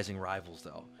 I got Rising Rivals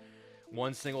though.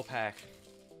 One single pack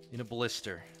in a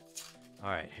blister. All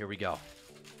right, here we go.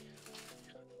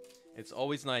 It's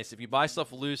always nice. If you buy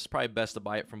stuff loose, probably best to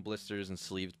buy it from blisters and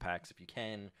sleeved packs if you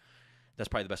can. That's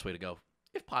probably the best way to go,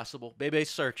 if possible. Bebe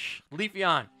Search.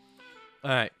 Leafeon. All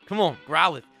right, come on.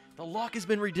 Growlithe. The luck has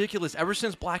been ridiculous ever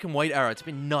since Black and White era. It's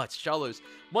been nuts. Shellos.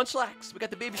 Munchlax. We got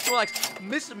the Baby Snorlax.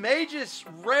 Miss Magus.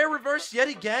 Rare reverse yet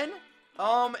again.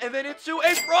 And then into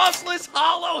a Frostless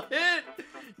holo hit.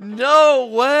 No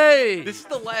way. This is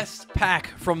the last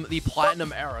pack from the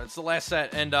Platinum era. It's the last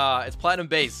set, and it's Platinum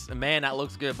base. And man, that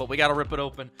looks good, but we got to rip it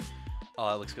open.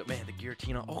 Oh, it looks good. Man, the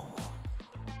Giratina. Oh.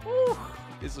 Woo.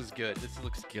 This looks good. This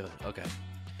looks good. Okay.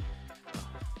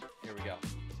 Here we go.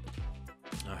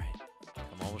 All right.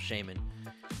 I'm almost shaming.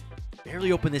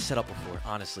 Barely opened this setup before,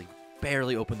 honestly.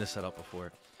 Barely opened this setup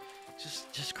before.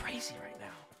 Just crazy right now.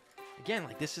 Again,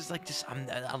 like this is like just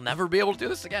I'll never be able to do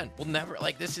this again. We'll never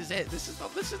like this is it. This is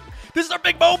our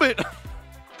big moment.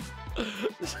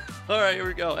 All right, here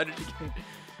we go. Energy King.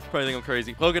 Probably think I'm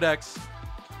crazy. Pokedex.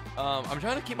 I'm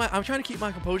trying to keep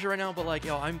my composure right now, but like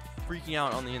yo, I'm freaking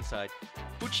out on the inside.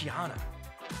 Puchiana. I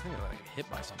think I got hit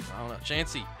by something. I don't know.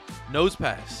 Chansey. Nose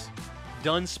Pass.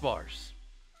 Dunsparce.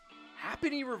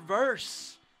 Happiny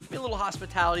reverse. Give me a little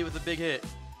hospitality with a big hit.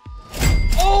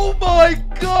 Oh my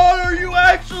god, are you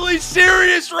actually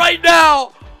serious right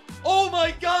now? Oh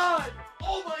my god.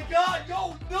 Oh my god.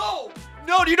 Yo, no.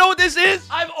 No, do you know what this is?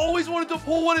 I've always wanted to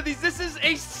pull one of these. This is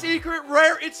a secret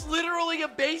rare. It's literally a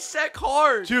base set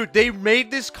card. Dude, they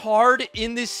made this card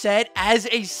in this set as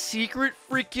a secret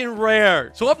freaking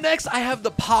rare. So up next, I have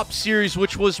the Pop series,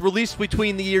 which was released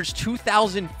between the years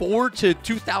 2004 to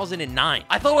 2009.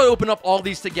 I thought I'd open up all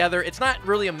these together. It's not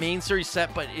really a main series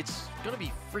set, but it's gonna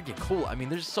be freaking cool. I mean,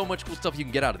 there's so much cool stuff you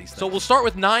can get out of these things. So we'll start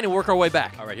with 9 and work our way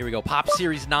back. All right, here we go. Pop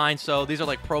Series 9. So these are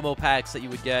like promo packs that you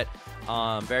would get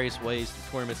various ways,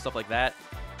 tournaments, stuff like that.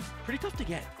 pretty tough to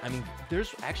get. I mean,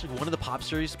 there's actually one of the Pop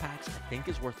Series packs I think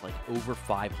is worth like over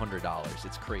 $500.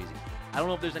 It's crazy. I don't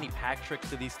know if there's any pack tricks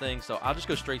to these things, so I'll just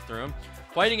go straight through them.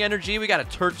 Fighting Energy, we got a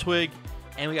Turtwig,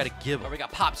 and we got a Gible. We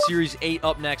got Pop Series 8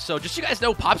 up next. So just so you guys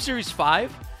know, Pop Series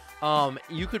 5,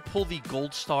 you could pull the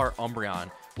Gold Star Umbreon,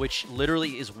 which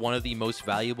literally is one of the most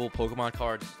valuable Pokemon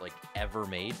cards like ever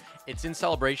made. It's in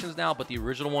Celebrations now, but the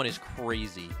original one is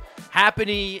crazy.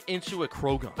 Happiny into a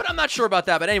Krogan. But I'm not sure about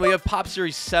that. But anyway, we have Pop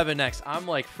Series 7 next. I'm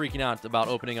like freaking out about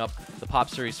opening up the Pop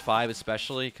Series 5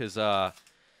 especially because it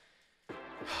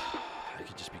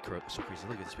could just be so crazy.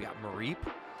 Look at this. We got Mareep,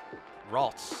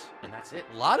 Ralts, and that's it.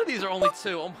 A lot of these are only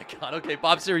 2. Oh my god. Okay,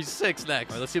 Pop Series 6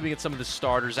 next. All right, let's see if we can get some of the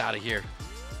starters out of here.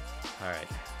 All right.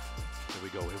 Here we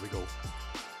go. Here we go.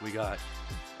 We got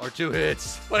our 2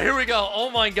 hits. But here we go. Oh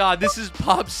my god, this is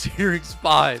Pop Series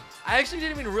 5. I actually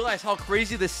didn't even realize how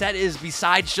crazy this set is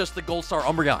besides just the Gold Star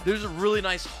Umbreon. There's a really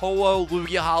nice Ho-Oh,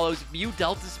 Lugia Hollows, Mew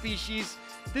Delta species.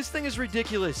 This thing is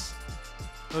ridiculous.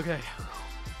 Okay.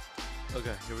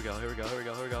 Okay, here we go, here we go, here we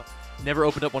go, here we go. Never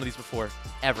opened up one of these before.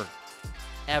 Ever.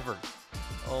 Ever.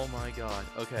 Oh my god.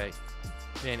 Okay.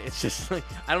 Man, it's just like,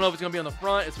 I don't know if it's going to be on the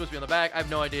front. It's supposed to be on the back. I have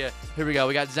no idea. Here we go.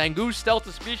 We got Zangoose,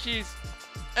 Delta species,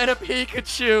 and a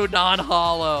Pikachu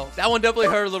non-holo. That one definitely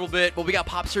hurt a little bit, but we got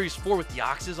Pop Series 4 with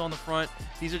Deoxys on the front.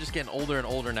 These are just getting older and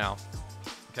older now.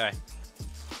 Okay.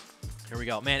 Here we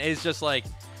go. Man, it's just like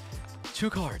 2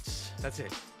 cards. That's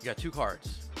it. You got 2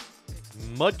 cards.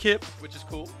 Mudkip, which is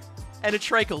cool, and a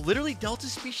Trico. Literally, Delta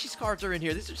species cards are in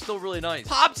here. These are still really nice.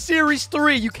 Pop Series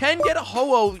 3. You can get a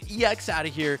Ho-Oh EX out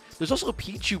of here. There's also a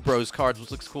Pichu Bros cards,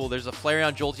 which looks cool. There's a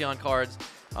Flareon, Jolteon cards.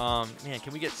 Man,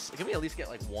 can we at least get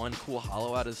like one cool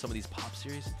holo out of some of these Pop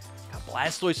Series? Got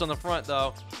Blastoise on the front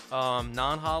though.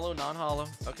 Non-holo.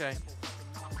 Okay.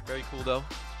 Very cool though.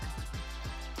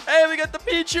 Hey, we got the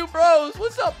Pichu Bros.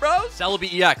 What's up, bros?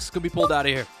 Celebi EX could be pulled out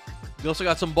of here. We also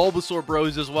got some Bulbasaur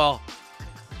Bros as well.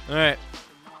 All right.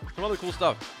 Some other cool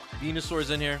stuff. Venusaur's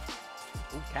in here.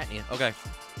 Ooh, Catnia. Okay.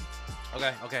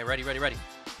 Okay. Ready.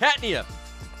 Catnia.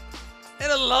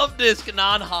 And a Love Disc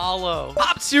non-holo.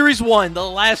 Pop Series 1, the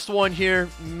last one here.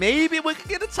 Maybe we could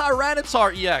get a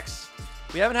Tyranitar EX.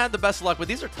 We haven't had the best luck, but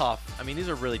these are tough. I mean, these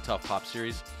are really tough Pop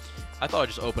Series. I thought I'd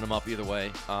just open them up either way.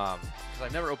 Because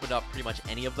I've never opened up pretty much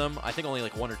any of them. I think only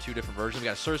like 1 or 2 different versions. We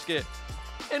got a Surskit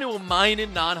and a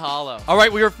Minun non-holo. All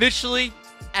right, we are officially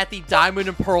at the Diamond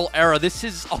and Pearl era. This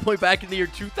is all the way back in the year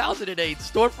 2008.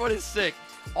 Storefront is sick.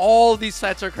 All these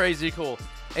sets are crazy cool.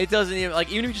 It doesn't even,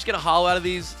 like, even if you just get a holo out of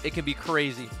these, it can be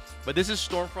crazy. But this is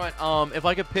Stormfront. If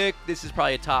I could pick, this is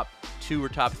probably a top 2 or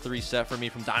top 3 set for me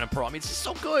from Diamond and Pearl. I mean, it's just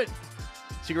so good.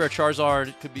 Secret Rare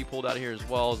Charizard could be pulled out of here as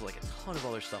well. There's like a ton of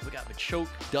other stuff. We got Machoke,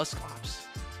 Dusclops.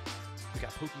 We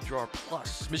got Pokédraw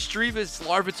Plus, Misdreavus,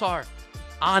 Larvitar,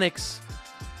 Onix,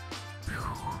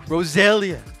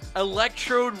 Roselia,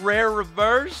 Electrode Rare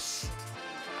Reverse,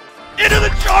 into the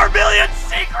Charmeleon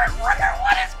Secret Rare.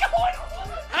 What is going on?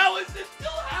 How is this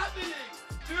still happening?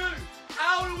 Dude,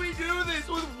 how do we do this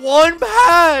with 1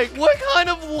 pack? What kind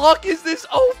of luck is this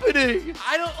opening?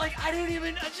 I didn't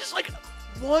even, just like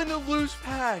 1 loose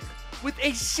pack with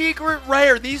a secret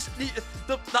rare.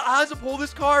 The odds to pull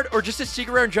this card, or just a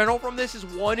secret rare in general from this, is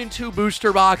 1 in 2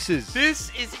 booster boxes.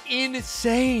 This is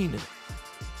insane.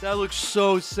 That looks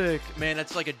so sick. Man,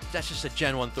 that's just a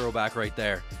Gen 1 throwback right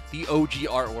there. The OG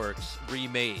artworks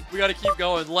remade. We gotta keep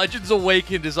going. Legends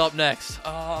Awakened is up next.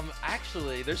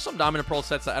 Actually, there's some Diamond and Pearl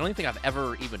sets that I don't even think I've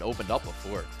ever even opened up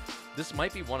before. This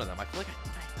might be one of them. I feel like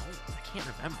I can't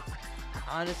remember.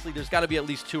 Honestly, there's gotta be at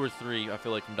least 2 or 3, I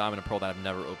feel like, from Diamond and Pearl that I've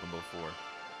never opened before.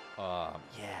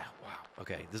 Yeah, wow.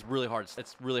 Okay, this is really hard.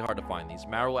 It's really hard to find these.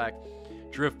 Marowak,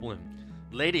 Drifblim,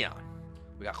 Ladion.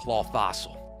 We got Claw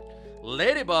Fossil.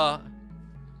 Ladybug.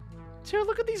 Dude,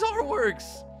 look at these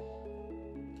artworks.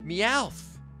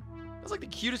 Meowth. That's like the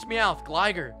cutest Meowth.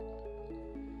 Gligar.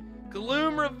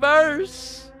 Gloom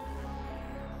Reverse.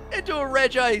 Into a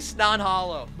Regice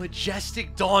non-holo.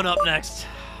 Majestic Dawn up next.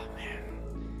 Oh,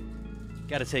 man.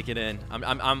 Gotta take it in.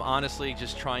 I'm honestly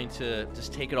just trying to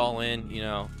take it all in, you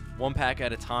know, 1 pack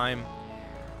at a time.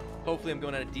 Hopefully I'm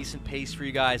going at a decent pace for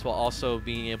you guys while also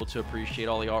being able to appreciate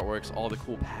all the artworks, all the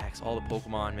cool packs, all the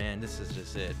Pokemon. Man, this is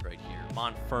just it right here.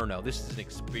 Monferno, this is an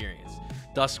experience.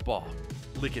 Duskball,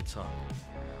 Lickitung.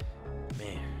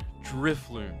 Man,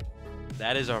 Drifloon.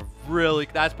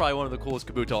 That's probably one of the coolest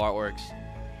Kabuto artworks.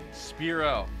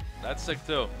 Spearow, that's sick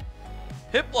too.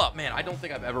 Hiplup, man, I don't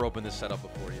think I've ever opened this setup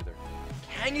before either.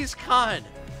 Kangaskhan,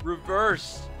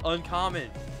 reverse, uncommon.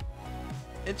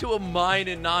 Into a mine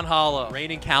and non-holo.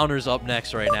 Rain Encounters up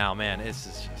next right now, man. This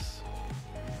is just...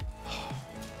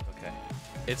 Okay.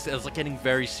 It's like getting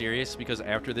very serious because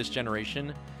after this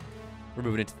generation, we're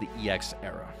moving into the EX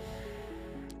era.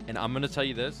 And I'm going to tell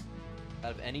you this.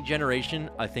 Out of any generation,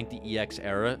 I think the EX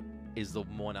era is the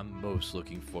one I'm most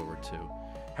looking forward to.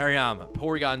 Hariyama,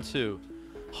 Porygon 2,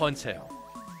 Huntail,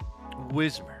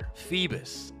 Whismur,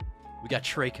 Phoebus. We got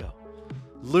Traco,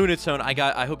 Lunatone.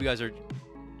 I hope you guys are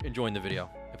enjoying the video.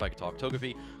 If I could talk.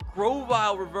 Togepi,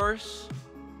 Grovyle Reverse,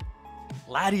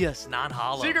 Latias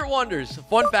non-holo. Secret Wonders.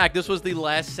 Fun fact, this was the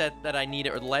last set that I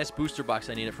needed, or the last booster box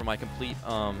I needed for my complete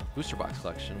booster box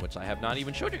collection, which I have not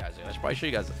even showed you guys yet. I should probably show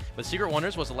you guys. But Secret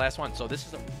Wonders was the last one. So this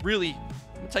is a really,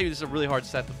 I'm going to tell you, this is a really hard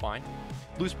set to find.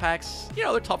 Loose packs, you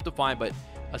know, they're tough to find, but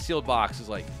a sealed box is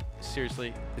like,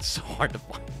 seriously, it's so hard to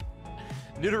find.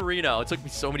 Nidorino, it took me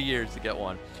so many years to get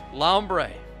one.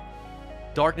 Lombre,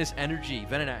 Darkness Energy,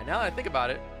 Venonat. Now that I think about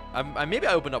it, maybe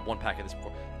I opened up one pack of this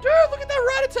before. Dude, look at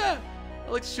that Rattata!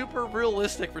 It looks super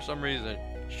realistic for some reason.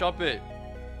 Shuppet,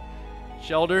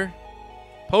 Shelter,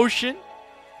 Potion,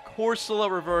 Corsola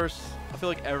Reverse. I feel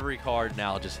like every card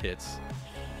now just hits.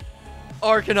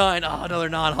 Arcanine, oh, another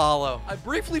non-holo. I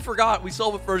briefly forgot we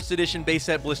still have a first edition base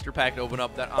set blister pack to open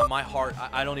up that on my heart,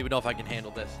 I don't even know if I can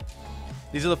handle this.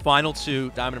 These are the final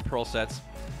two Diamond and Pearl sets.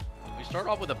 We start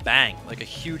off with a bang, like a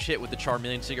huge hit with the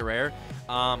Charmeleon Secret Rare.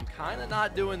 Kind of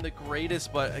not doing the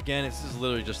greatest, but again, this is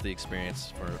literally just the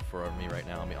experience for me right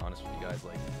now. I'll be honest with you guys.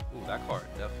 Like, ooh, that card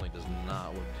definitely does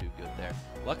not look too good there.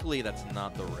 Luckily, that's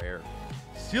not the rare.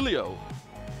 Celio,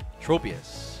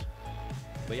 Tropius.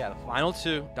 But yeah, the final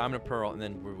two, Diamond and Pearl, and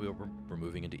then we're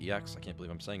moving into EX. I can't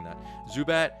believe I'm saying that.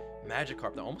 Zubat,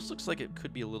 Magikarp. That almost looks like it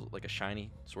could be a little, like a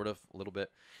shiny, sort of, a little bit.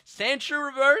 Sandshrew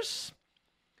Reverse.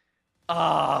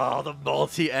 Oh, the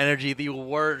multi-energy, the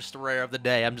worst rare of the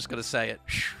day. I'm just going to say it.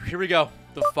 Here we go.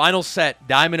 The final set,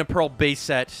 Diamond and Pearl base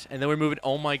set. And then we're moving,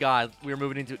 oh my god, we're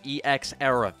moving into EX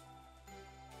era.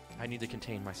 I need to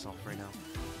contain myself right now.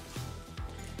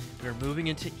 We're moving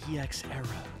into EX era.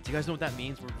 Do you guys know what that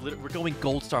means? We're going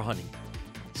Gold Star hunting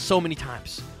so many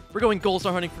times. We're going Gold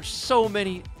Star hunting for so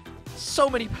many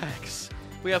packs.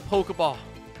 We have Pokeball.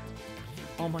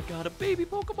 Oh my god, a baby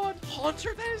Pokemon.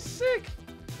 Haunter, that is sick.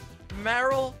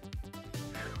 Marill,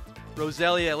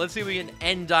 Roselia. Let's see if we can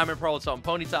end Diamond Pearl with something.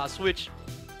 Ponyta, Switch.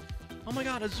 Oh my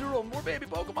god, Azurill, more baby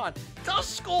Pokemon.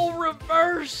 Duskull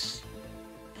Reverse.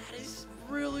 That is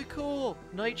really cool.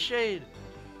 Nightshade.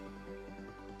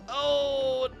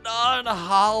 Oh,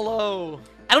 non-holo.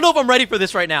 I don't know if I'm ready for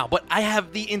this right now, but I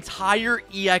have the entire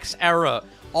EX era.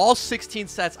 All 16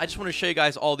 sets. I just want to show you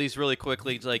guys all these really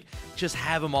quickly. Like, just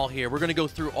have them all here. We're going to go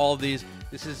through all of these.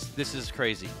 This is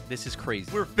crazy. This is crazy.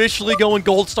 We're officially going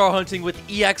Gold Star hunting with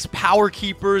EX Power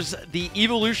Keepers, the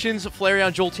Evolutions,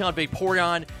 Flareon, Jolteon,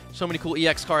 Vaporeon. So many cool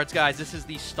EX cards, guys. This is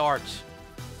the start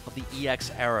of the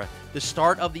EX era. The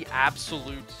start of the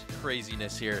absolute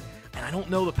craziness here. And I don't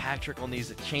know the pack trick on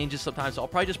these. It changes sometimes. So I'll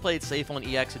probably just play it safe on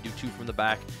EX and do 2 from the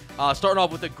back. Starting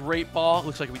off with a Great Ball.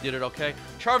 Looks like we did it okay.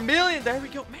 Charmeleon. There we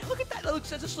go. Man, look at that.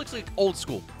 This looks like old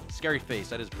school. Scary face.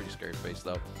 That is a pretty scary face,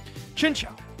 though.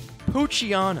 Chinchou.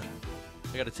 Poochyena.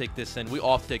 I got to take this in. We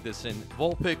all take this in.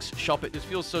 Vulpix. Shuppet. This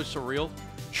feels so surreal.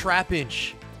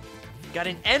 Trapinch. Got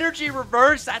an Energy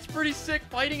Reverse. That's pretty sick.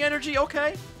 Fighting Energy.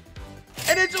 Okay.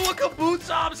 And into a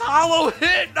Kabutops holo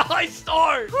hit. Nice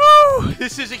start. Woo!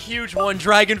 This is a huge one.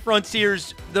 Dragon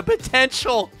Frontiers. The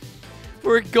potential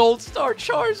for a Gold Star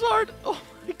Charizard. Oh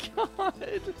my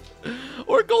god.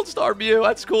 Or Gold Star Mew.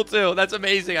 That's cool too. That's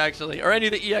amazing actually. Or any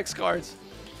of the EX cards.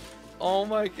 Oh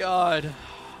my god.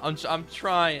 I'm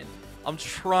trying. I'm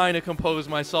trying to compose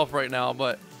myself right now,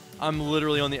 but I'm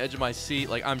literally on the edge of my seat.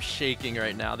 Like, I'm shaking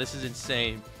right now. This is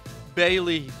insane.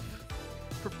 Bailey.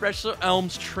 Professor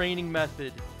Elm's training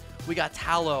method. We got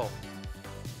Tallow.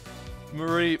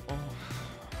 Marie. Oh.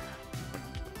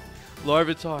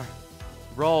 Larvitar.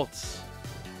 Ralts.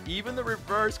 Even the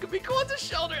reverse could be cool to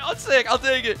Shelter. I'll take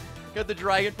it. Got the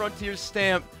Dragon Frontier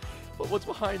stamp. But what's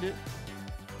behind it?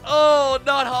 Oh,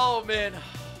 not hollow, man.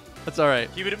 That's all right.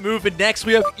 Keep it moving. Next,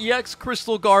 we have EX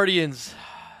Crystal Guardians.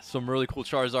 Some really cool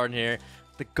Charizard in here.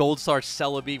 The Gold Star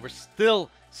Celebi. We're still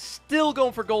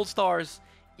going for Gold Stars.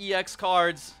 EX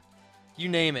cards, you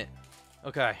name it.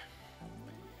 Okay.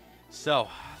 So,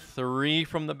 3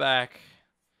 from the back.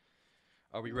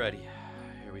 Are we ready?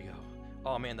 Here we go.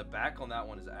 Oh, man, the back on that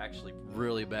one is actually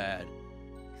really bad.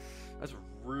 That's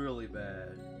really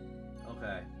bad.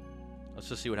 Okay. Let's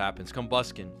just see what happens.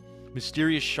 Combuskin.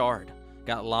 Mysterious Shard.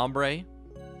 Got Lombre.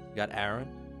 Got Aaron.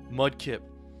 Mudkip.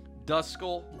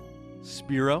 Duskull.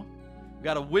 Spearow. We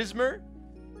got a Whismur.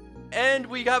 And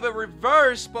we have a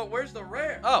reverse, but where's the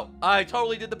rare? Oh, I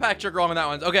totally did the pack trick wrong on that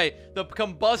one. Okay, The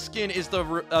Combuskin is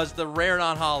the rare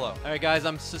non-holo. All right, guys,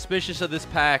 I'm suspicious of this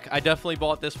pack. I definitely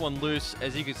bought this one loose.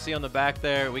 As you can see on the back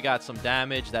there, we got some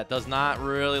damage that does not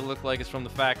really look like it's from the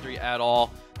factory at all.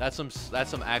 That's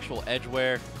some actual edge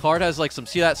wear. Card has like some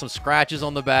scratches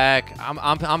on the back.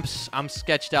 I'm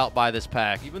sketched out by this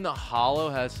pack. Even the holo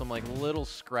has some like little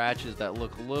scratches that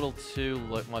look a little too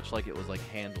much like it was like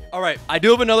handled. All right, I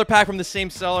do have another pack from the same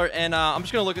seller, and I'm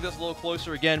just gonna look at this a little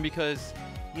closer again because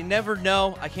you never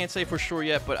know. I can't say for sure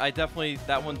yet, but that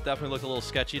one definitely looked a little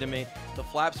sketchy to me. The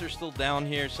flaps are still down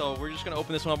here, so we're just gonna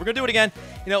open this one up. We're gonna do it again.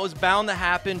 You know, it was bound to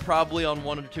happen probably on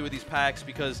 1 or 2 of these packs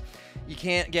because you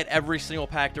can't get every single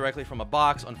pack directly from a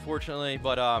box, unfortunately.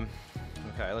 But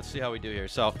okay, let's see how we do here.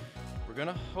 So we're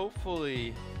gonna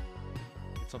hopefully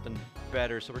get something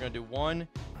better. So we're gonna do 1,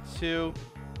 2.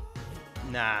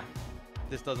 Nah,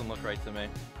 this doesn't look right to me,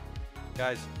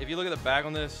 guys. If you look at the back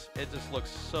on this, it just looks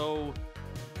so.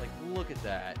 Like, look at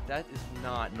that. That is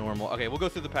not normal. Okay, we'll go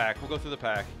through the pack.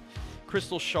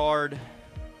 Crystal Shard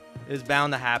is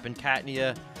bound to happen.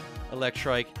 Catnia,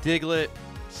 Electrike, Diglett,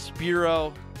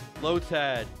 Spearow,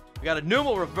 Lotad. We got a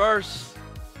Numel reverse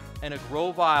and a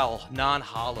Grovyle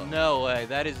non-holo. No way.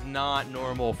 That is not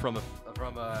normal from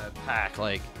a pack.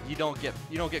 Like, you don't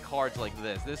get cards like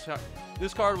this.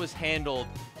 This card was handled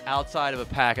outside of a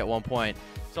pack at one point.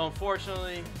 So,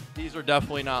 unfortunately, these are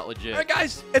definitely not legit. All right,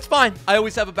 guys, it's fine. I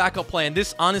always have a backup plan.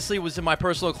 This, honestly, was in my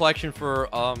personal collection for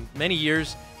many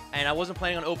years, and I wasn't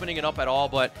planning on opening it up at all,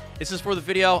 but this is for the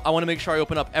video. I want to make sure I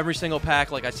open up every single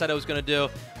pack like I said I was going to do,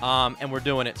 and we're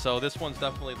doing it. So, this one's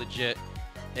definitely legit.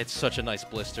 It's such a nice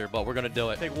blister, but we're going to do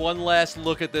it. Take one last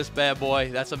look at this bad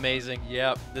boy. That's amazing.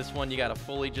 Yep, this one you got to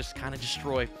fully just kind of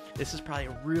destroy. This is probably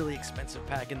a really expensive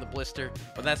pack in the blister,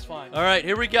 but that's fine. All right,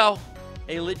 here we go.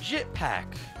 A legit pack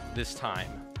this time.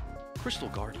 Crystal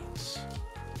Guardians.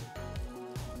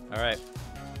 All right.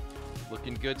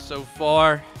 Looking good so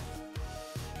far.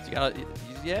 So you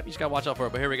just gotta watch out for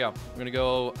it, but here we go. We're gonna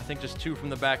go, I think, just 2 from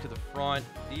the back to the front.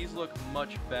 These look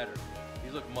much better.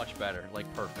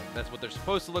 Like perfect. That's what they're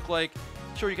supposed to look like.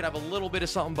 Sure, you can have a little bit of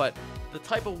something, but the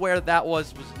type of wear that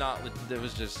was not, it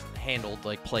was just handled,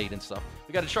 like played and stuff.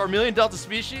 We got a Charmeleon Delta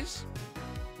Species.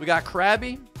 We got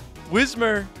Krabby,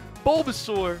 Whismur,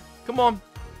 Bulbasaur. Come on.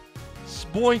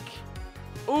 Spoink.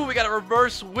 Ooh, we got a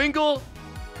reverse Wingull.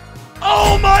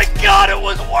 Oh my god, it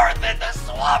was worth it. The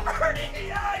Swampert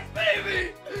EX,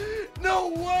 baby. No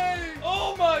way.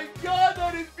 Oh my god,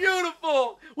 that is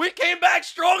beautiful. We came back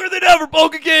stronger than ever,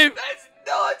 PokéCave. That's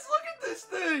nuts. Look at this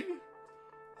thing.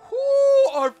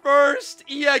 Whoo, our first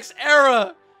EX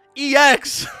era.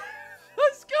 EX.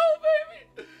 Let's go,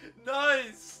 baby.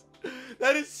 Nice.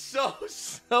 That is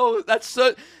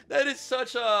that is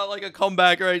such a like a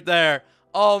comeback right there.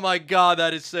 Oh my god,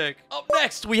 that is sick. Up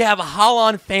next, we have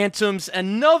Holon Phantoms.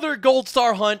 Another Gold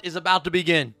Star hunt is about to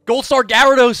begin. Gold Star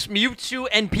Gyarados, Mewtwo,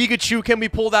 and Pikachu can be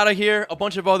pulled out of here. A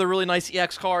bunch of other really nice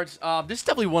EX cards. This is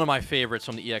definitely one of my favorites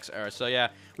from the EX era. So yeah,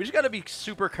 we just got to be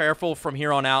super careful from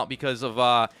here on out because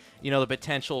of, you know, the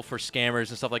potential for scammers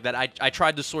and stuff like that. I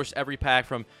tried to source every pack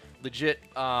from legit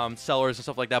sellers and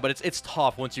stuff like that, but it's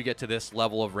tough once you get to this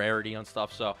level of rarity on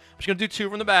stuff. So I'm just going to do 2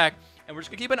 from the back. And we're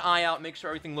just going to keep an eye out, make sure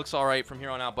everything looks all right from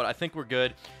here on out. But I think we're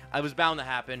good. I was bound to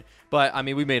happen. But, I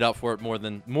mean, we made up for it more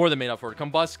than made up for it.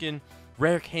 Combuskin,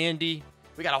 Rare Candy.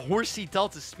 We got a Horsey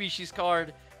Delta Species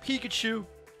card. Pikachu.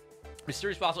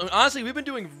 Mysterious Fossil. I mean, honestly, we've been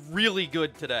doing really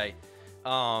good today.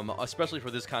 Especially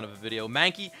for this kind of a video.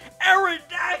 Mankey.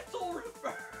 Aerodactyl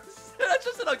Reverse. That's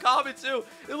just an uncommon, too.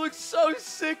 It looks so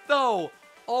sick, though.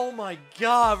 Oh, my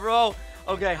God, bro.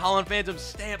 Okay, Holon Phantom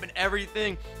stamping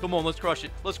everything. Come on, let's crush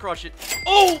it. Let's crush it.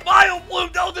 Oh,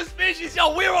 Vileplume Delta Species.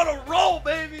 Yo, we're on a roll,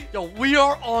 baby. Yo, we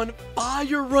are on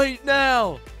fire right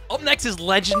now. Up next is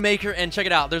Legend Maker, and check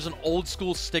it out. There's an old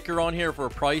school sticker on here for a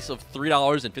price of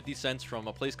 $3.50 from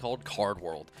a place called Card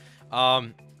World.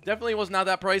 Definitely was not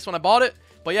that price when I bought it.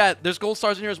 But yeah, there's gold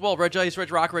stars in here as well. Regice,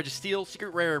 Regirock, Registeel,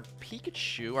 Secret Rare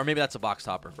Pikachu, or maybe that's a box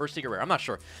topper, or Secret Rare, I'm not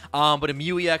sure. But a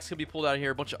Mew EX can be pulled out of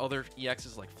here. A bunch of other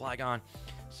EXs like Flygon.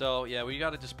 So yeah, we got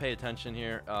to just pay attention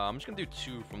here. I'm just going to do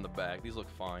 2 from the back. These look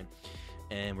fine.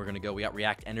 And we're going to go. We got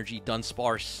React Energy,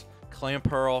 Dunsparce,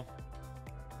 Clamperl.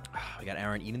 We got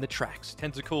Aaron eating the tracks.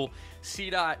 Tentacool,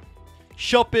 C-Dot,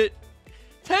 Shuppet,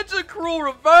 Tentacruel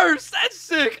Reverse. That's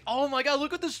sick. Oh my god,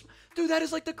 look at this. Dude, that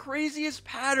is like the craziest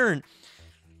pattern.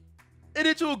 And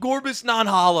into a Gorbis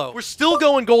non-holo. We're still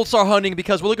going Gold Star hunting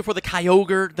because we're looking for the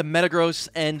Kyogre, the Metagross,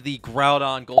 and the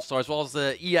Groudon Gold Star, as well as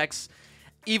the EX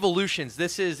Evolutions.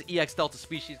 This is EX Delta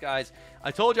Species, guys.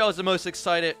 I told you I was the most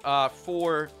excited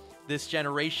for this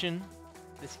generation,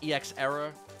 this EX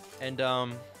era. And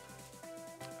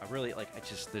I really, like,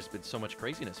 there's been so much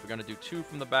craziness. We're going to do 2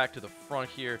 from the back to the front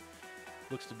here.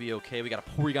 Looks to be okay. We got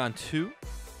a Porygon 2.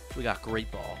 We got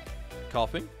Great Ball.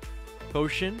 Coughing.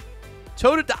 Potion.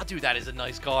 Totodile. Dude, that is a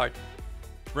nice card.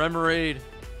 Remoraid.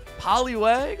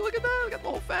 Poliwag. Look at that. We got the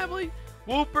whole family.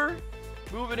 Wooper.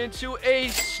 Moving into a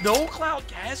Snow Cloud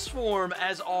Gas Form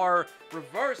as our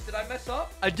reverse. Did I mess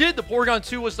up? I did. The Porygon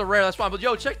 2 was the rare. That's fine. But,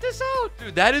 yo, check this out.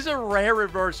 Dude, that is a rare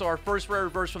reverse. So our first rare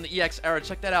reverse from the EX era.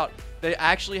 Check that out. They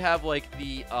actually have, like,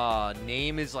 the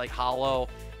name is, like, hollow,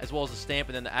 as well as a stamp.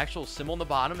 And then the actual symbol on the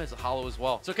bottom is a hollow as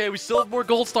well. It's okay. We still have more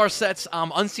Gold Star sets.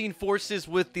 Unseen Forces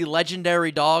with the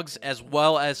legendary dogs, as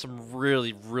well as some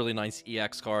really, really nice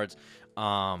EX cards.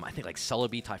 I think, like,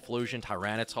 Celebi, Typhlosion,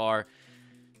 Tyranitar.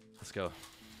 Let's go.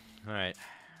 All right.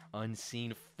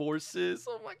 Unseen Forces.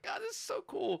 Oh, my God. This is so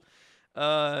cool.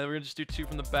 We're going to just do 2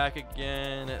 from the back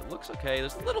again. It looks okay.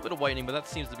 There's a little bit of whitening, but that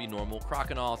seems to be normal.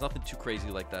 Crocodile. It's nothing too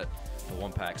crazy like that. The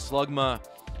 1-pack. Slugma.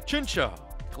 Chincha.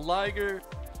 Gligar.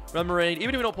 Remoraid.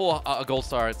 Even if we don't pull a Gold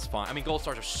Star, it's fine. I mean, Gold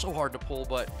Stars are so hard to pull,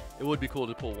 but it would be cool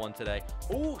to pull 1 today.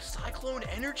 Oh, Cyclone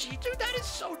Energy. Dude, that is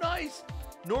so nice.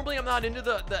 Normally, I'm not into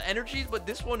the energies, but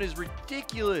this one is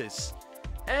ridiculous.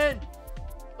 And...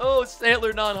 oh,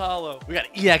 Sandler non-hollow. We got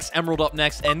EX Emerald up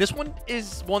next, and this one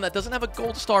is one that doesn't have a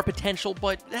Gold Star potential,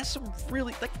 but that's some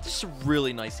really, like, just some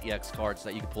really nice EX cards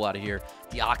that you can pull out of here.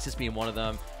 Deoxys being one of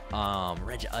them.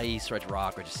 Reg Ice, Reg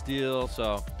Rock, Reg Steel,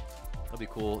 so that'll be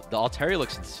cool. The Altaria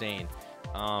looks insane.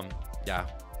 Yeah.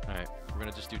 All right, we're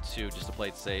gonna just do 2 just to play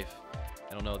it safe.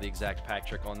 I don't know the exact pack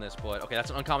trick on this, but okay,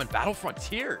 that's an uncommon Battle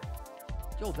Frontier.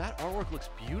 Yo, that artwork looks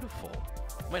beautiful.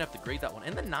 Might have to grade that one.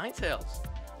 And the Ninetales.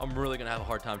 I'm really going to have a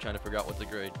hard time trying to figure out what to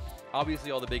grade.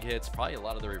 Obviously, all the big hits. Probably a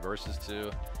lot of the reverses,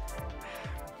 too.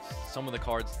 Some of the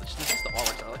cards, just the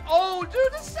artworks are like, oh,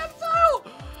 dude, the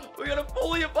Sceptile! We got a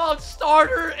fully evolved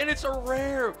starter, and it's a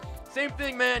rare. Same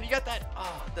thing, man. You got that,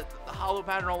 the hollow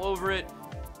pattern all over it.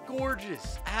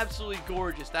 Gorgeous. Absolutely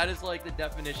gorgeous. That is like the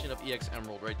definition of EX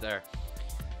Emerald right there.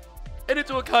 And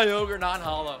into a Kyogre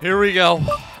non-hollow. Here we go.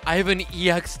 I have an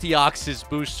EX Deoxys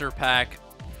booster pack.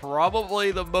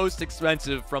 Probably the most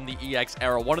expensive from the EX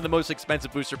era. One of the most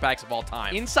expensive booster packs of all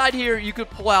time. Inside here, you could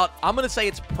pull out, I'm going to say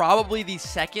it's probably the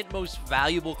second most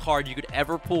valuable card you could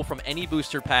ever pull from any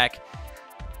booster pack.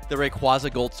 The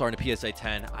Rayquaza Gold Star in a PSA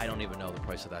 10. I don't even know the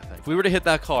price of that thing. If we were to hit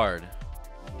that card,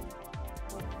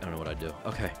 I don't know what I'd do.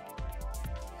 Okay.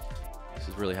 This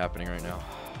is really happening right now.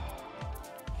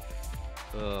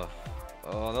 Ugh.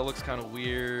 Oh, that looks kind of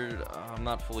weird. I'm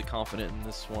not fully confident in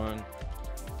this one.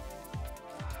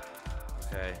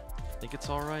 Okay, I think it's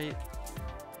all right.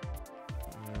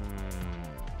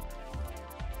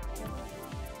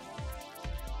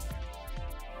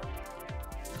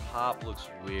 Top looks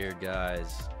weird,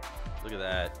 guys. Look at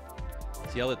that.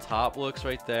 See how the top looks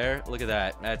right there? Look at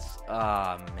that. That's,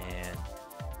 ah, man.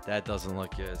 That doesn't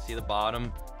look good. See the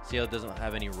bottom? See how it doesn't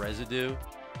have any residue?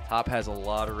 Top has a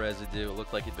lot of residue. It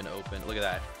looked like it'd been opened. Look at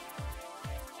that.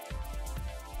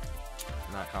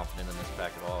 I'm not confident in this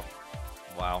pack at all.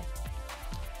 Wow.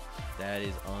 That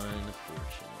is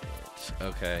unfortunate.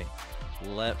 Okay.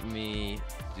 Let me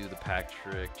do the pack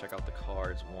trick. Check out the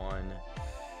cards. 1,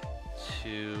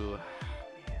 2.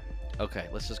 Okay,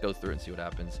 let's just go through it and see what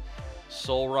happens.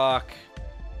 Solrock,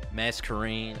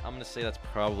 Masquerain. I'm going to say that's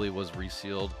probably was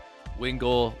resealed.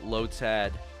 Wingull,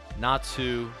 Lotad,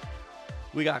 Natu.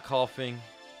 We got Coughing,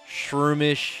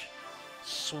 Shroomish,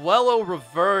 Swellow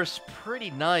Reverse. Pretty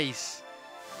nice.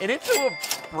 And into a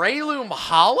Breloom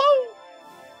Hollow?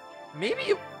 Maybe,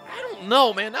 I don't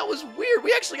know, man. That was weird.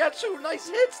 We actually got 2 nice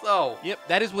hits, though. Yep,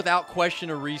 that is without question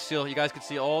a reseal. You guys can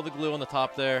see all the glue on the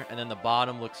top there, and then the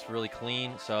bottom looks really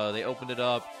clean. So they opened it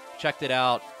up, checked it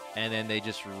out, and then they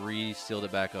just resealed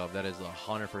it back up. That is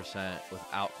 100%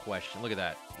 without question. Look at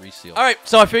that, reseal. All right,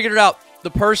 so I figured it out.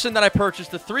 The person that I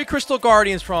purchased the 3 Crystal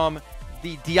Guardians from,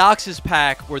 the Deoxys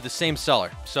pack, were the same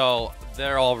seller. So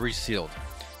they're all resealed.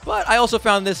 But I also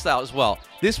found this out as well.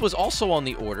 This was also on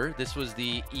the order. This was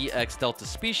the EX Delta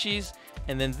Species.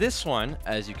 And then this one,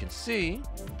 as you can see,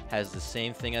 has the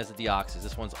same thing as the Deoxys.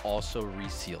 This one's also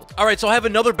resealed. All right, so I have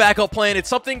another backup plan. It's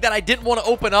something that I didn't want to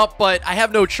open up, but I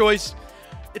have no choice.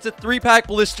 It's a 3-pack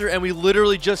blister, and we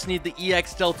literally just need the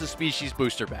EX Delta Species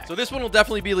booster pack. So this one will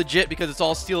definitely be legit because it's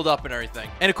all sealed up and everything.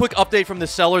 And a quick update from the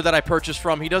seller that I purchased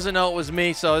from. He doesn't know it was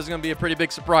me, so this is going to be a pretty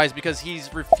big surprise because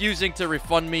he's refusing to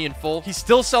refund me in full. He's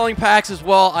still selling packs as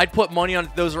well. I'd put money on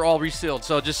it. Those are all resealed,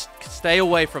 so just stay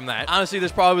away from that. Honestly,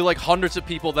 there's probably like hundreds of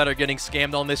people that are getting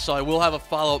scammed on this, so I will have a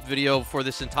follow-up video for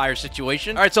this entire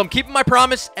situation. All right, so I'm keeping my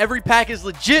promise. Every pack is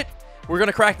legit. We're going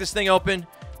to crack this thing open.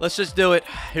 Let's just do it.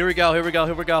 Here we go. Here we go.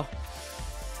 Here we go.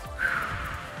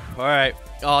 All right.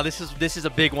 Oh, this is a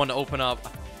big one to open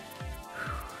up.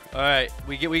 All right,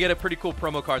 we get a pretty cool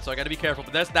promo card, so I got to be careful.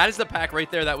 But that is the pack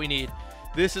right there that we need.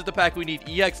 This is the pack we need.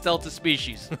 EX Delta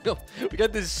Species. We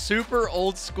got this super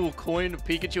old school coin of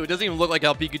Pikachu. It doesn't even look like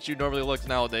how Pikachu normally looks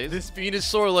nowadays. This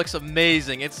Venusaur looks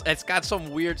amazing. It's got some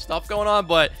weird stuff going on,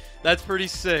 but that's pretty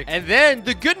sick. And then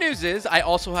the good news is I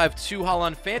also have 2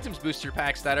 Holon Phantoms booster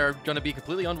packs that are going to be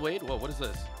completely unweighed. Whoa, what is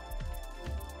this?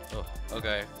 Oh,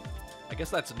 okay. I guess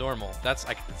that's normal. Is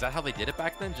that how they did it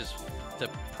back then? Just to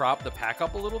prop the pack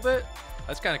up a little bit?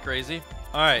 That's kind of crazy.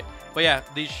 All right. But yeah,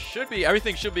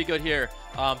 everything should be good here.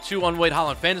 2 unweighed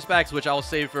Holon Phantoms packs, which I will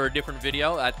save for a different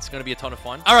video. That's going to be a ton of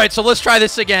fun. All right, so let's try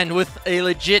this again with a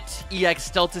legit EX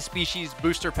Delta Species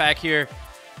booster pack here.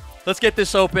 Let's get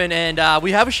this open, and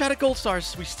we have a shot at Gold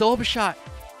Stars. We still have a shot.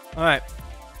 All right.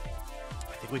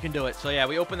 I think we can do it. So yeah,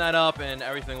 we open that up, and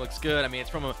everything looks good. I mean,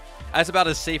 that's about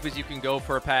as safe as you can go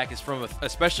for a pack. It's from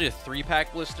especially a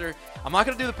 3-pack blister. I'm not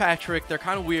going to do the pack trick. They're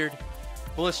kind of weird.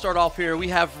 But let's start off here. We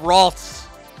have Ralts.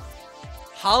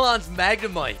 Holon's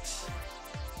Magnemite.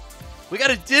 We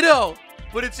got a Ditto,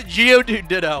 but it's a Geodude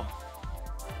Ditto.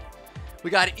 We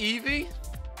got Eevee.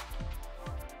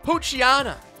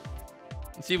 Poochyena.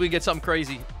 Let's see if we can get something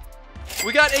crazy.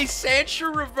 We got a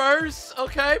Sandshrew reverse.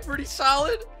 Okay, pretty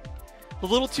solid. A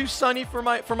little too sunny for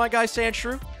my guy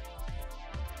Sandshrew.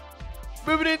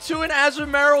 Moving into an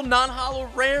Azumarill non-holo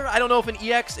rare. I don't know if an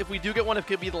EX, if we do get one, it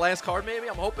could be the last card maybe.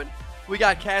 I'm hoping. We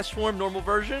got Castform, normal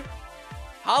version.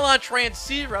 Holon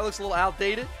Transceiver. That looks a little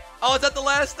outdated. Oh, is that the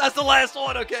last? That's the last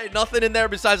one. Okay, nothing in there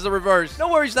besides the reverse. No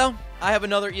worries, though. I have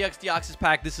another EX Deoxys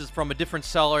pack. This is from a different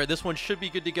seller. This one should be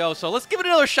good to go, so let's give it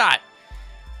another shot.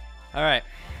 All right.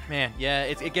 Man, yeah,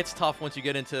 it gets tough once you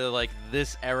get into, like,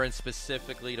 this era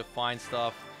specifically to find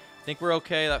stuff. I think we're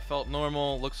okay. That felt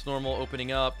normal. Looks normal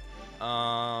opening up.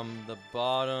 The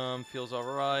bottom feels all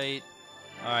right.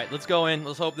 All right, let's go in.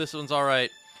 Let's hope this one's all right.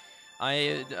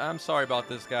 I'm sorry about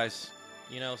this, guys.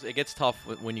 You know, it gets tough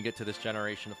when you get to this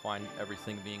generation to find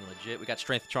everything being legit. We got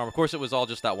Strength Charm. Of course, it was all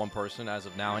just that one person as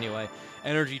of now anyway.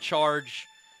 Energy Charge.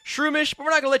 Shroomish, but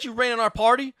we're not going to let you rain on our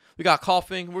party. We got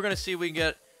Coughing. We're going to see if we can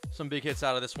get some big hits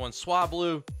out of this one.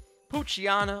 Swablu.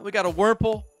 Poochyena. We got a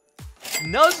Wurmple.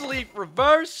 Nuzleaf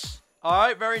Reverse. All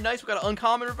right, very nice. We got an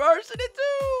Uncommon Reverse in it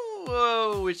too.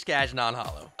 Whoa, Witch Cash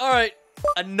non-holo. All right.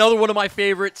 Another one of my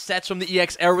favorite sets from the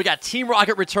EX era. We got Team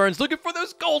Rocket returns. Looking for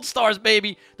those gold stars,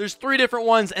 baby. There's 3 different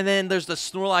ones, and then there's the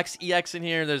Snorlax EX in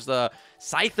here. There's the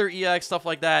Scyther EX, stuff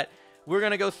like that. We're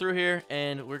going to go through here,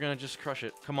 and we're going to just crush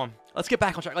it. Come on. Let's get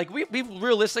back on track. Like, we've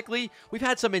realistically, we've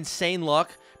had some insane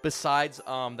luck besides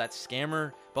that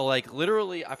scammer. But, like,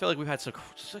 literally, I feel like we've had some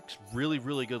really,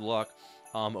 really good luck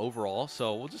overall.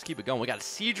 So we'll just keep it going. We got a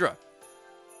Seadra.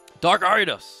 Dark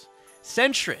Ariados.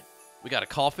 Sentret. We got a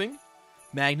Coughing.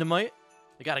 Magnemite.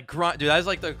 We got a Dude, that is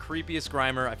like the creepiest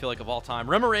Grimer, I feel like, of all time.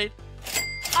 Remoraid.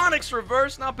 Onyx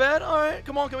Reverse. Not bad. All right.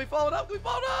 Come on. Can we follow it up? Can we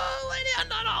follow it up? Lady, I'm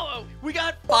not hollow. We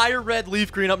got Fire Red,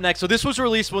 Leaf Green up next. So this was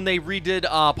released when they redid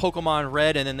Pokemon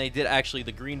Red, and then they did actually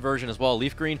the green version as well,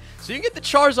 Leaf Green. So you can get the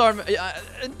Charizard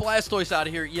and Blastoise out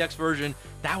of here, EX version.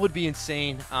 That would be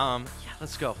insane. Yeah,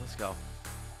 let's go. Let's go.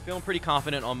 Feeling pretty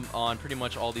confident on pretty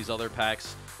much all these other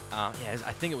packs. Yeah,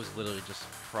 I think it was literally just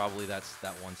probably that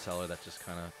one seller that just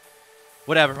kind of...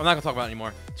 Whatever. I'm not going to talk about it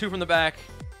anymore. 2 from the back.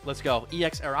 Let's go.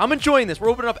 EX era. I'm enjoying this. We're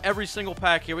opening up every single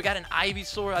pack here. We got an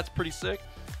Ivysaur. That's pretty sick.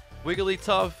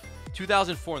 Wigglytuff.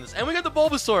 2004 in this. And we got the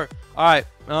Bulbasaur. All right.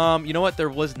 You know what? There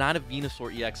was not a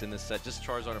Venusaur EX in this set. Just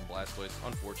Charizard and Blastoise.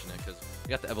 Unfortunate because we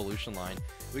got the evolution line.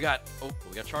 We got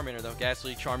Charmander, though.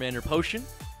 Ghastly, Charmander Potion.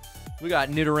 We got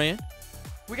Nidoran.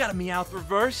 We got a Meowth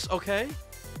Reverse. Okay.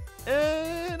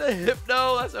 And a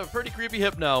Hypno. That's a pretty creepy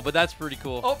Hypno, but that's pretty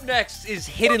cool. Up next is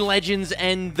Hidden Legends,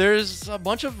 and there's a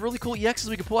bunch of really cool EXs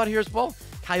we can pull out here as well.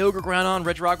 Kyogre, Groudon,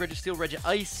 Regirock, Registeel,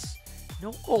 Regice.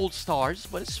 No gold stars,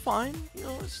 but it's fine. You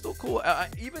know, it's still cool.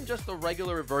 Even just the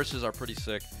regular reverses are pretty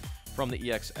sick from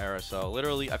the EX era. So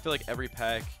literally, I feel like every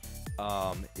pack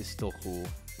is still cool.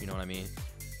 You know what I mean?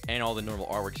 And all the normal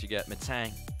artworks you get.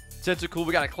 Metang. Tentacool.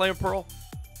 We got a Clamperl.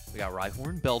 We got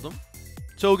Rhyhorn, Beldum,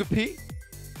 Togepi.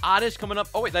 Oddish coming up.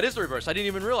 Oh, wait, that is the reverse. I didn't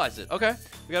even realize it. Okay.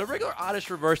 We got a regular Oddish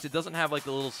reverse. It doesn't have, like,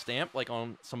 the little stamp like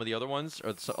on some of the other ones,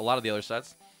 or a lot of the other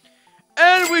sets.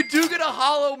 And we do get a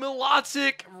holo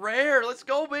Milotic rare. Let's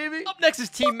go, baby. Up next is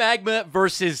Team Magma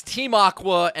versus Team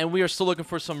Aqua, and we are still looking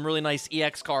for some really nice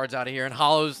EX cards out of here, and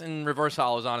holos and reverse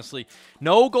holos, honestly.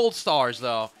 No gold stars,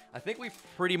 though. I think we've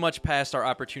pretty much passed our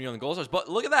opportunity on the gold stars, but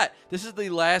look at that. This is the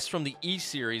last from the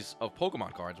E-series of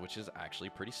Pokemon cards, which is actually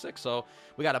pretty sick. So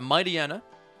we got a Mightyena.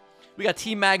 We got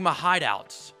Team Magma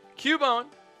Hideouts. Cubone.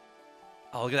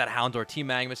 Oh, look at that Houndour, Team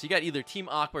Magma. So you got either Team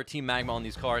Aqua or Team Magma on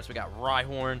these cards. We got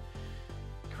Rhyhorn.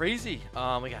 Crazy.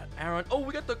 We got Aaron. Oh,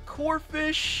 we got the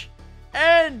Corphish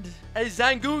and a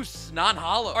Zangoose,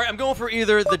 non-holo. All right, I'm going for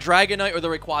either the Dragonite or the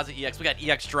Rayquaza EX. We got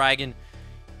EX Dragon,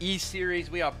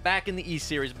 E-Series. We are back in the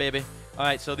E-Series, baby. All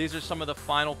right, so these are some of the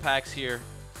final packs here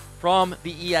from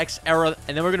the EX era,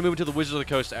 and then we're going to move into the Wizards of the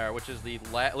Coast era, which is the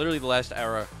literally the last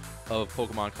era of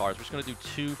Pokemon cards. We're just going to do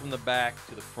 2 from the back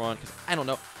to the front, because I don't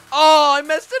know. Oh, I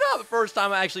messed it up. The first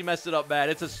time I actually messed it up bad.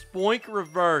 It's a Spoink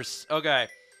reverse. Okay.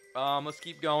 Let's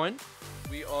keep going.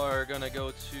 We are gonna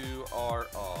go to our.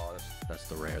 Oh, that's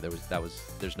the rare.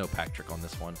 There's no pack trick on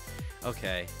this one.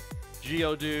 Okay,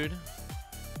 Geodude.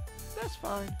 That's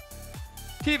fine.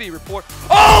 TV report.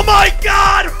 Oh my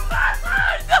God!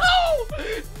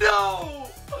 No!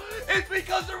 It's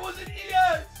because there was an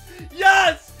EX.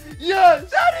 Yes!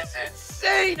 That is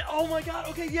insane! Oh my God.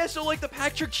 Okay, yeah. So like the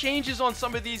pack trick changes on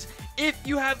some of these if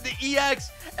you have the EX,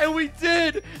 and we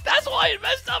did. That's why it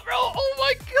messed up, bro. Oh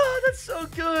my God, that's so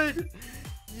good.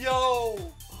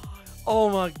 Yo. Oh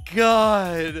my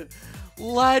God.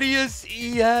 Latias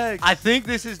EX. I think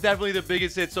this is definitely the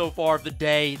biggest hit so far of the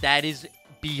day. That is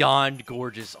beyond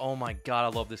gorgeous. Oh my God,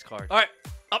 I love this card. All right,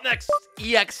 up next,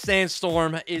 EX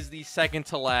Sandstorm is the second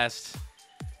to last.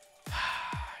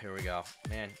 Here we go,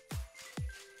 man.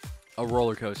 A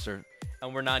roller coaster,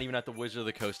 and we're not even at the Wizard of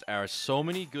the Coast era. So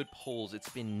many good pulls, it's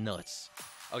been nuts.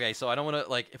 Okay, so I don't want to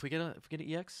like if we get an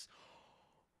EX.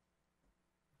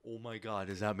 Oh my God,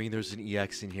 does that mean there's an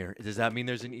EX in here? Does that mean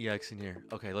there's an EX in here?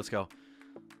 Okay, let's go.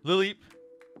 Lileep.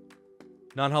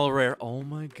 Non-holo rare. Oh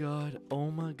my God.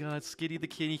 Oh my God. Skitty the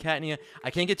Kitty Catnia.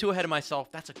 I can't get too ahead of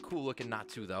myself. That's a cool looking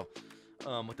Natu though.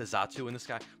 With the Zatu in the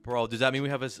sky. Bro, does that mean we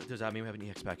have an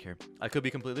EX back here? I could be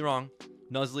completely wrong.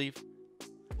 Nuzleaf.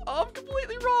 Oh, I'm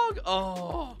completely wrong.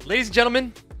 Oh. Ladies and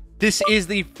gentlemen, this is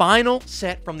the final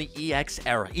set from the EX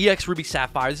era. EX Ruby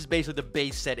Sapphire. This is basically the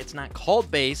base set. It's not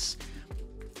called base,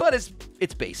 but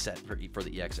it's base set for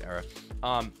the EX era.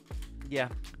 Yeah,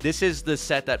 this is the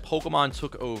set that Pokemon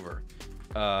took over.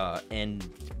 And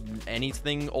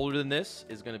anything older than this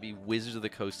is going to be Wizards of the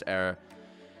Coast era.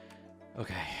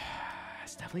 Okay,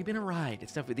 it's definitely been a ride.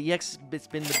 It's definitely the EX. It's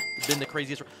been the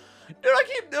craziest. Dude, I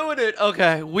keep doing it.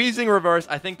 Okay, Weezing reverse.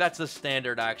 I think that's the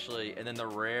standard actually, and then the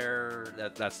rare.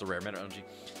 That's the rare. Mana Energy.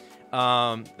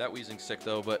 That Weezing's sick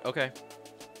though, but okay.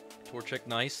 Torchic,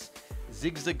 nice.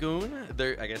 Zigzagoon.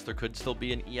 I guess there could still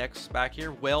be an EX back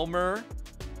here. Whelmer.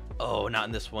 Oh, not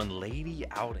in this one. Lady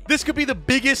Outing. This could be the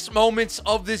biggest moments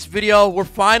of this video. We're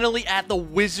finally at the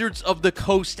Wizards of the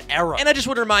Coast era. And I just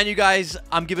want to remind you guys,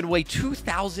 I'm giving away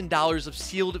 $2,000 of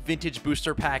sealed vintage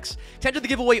booster packs. To enter the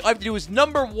giveaway, all you have to do is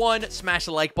number 1, smash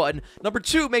the like button. Number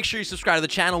 2, make sure you subscribe to the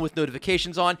channel with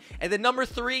notifications on. And then number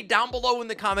 3, down below in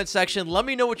the comment section, let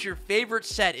me know what your favorite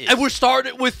set is. And we're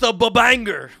starting with the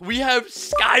babanger. We have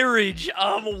Skyridge,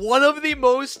 one of the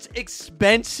most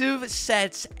expensive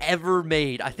sets ever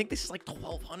made. I think this is like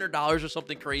 $1,200 or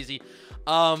something crazy.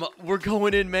 We're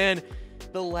going in, man.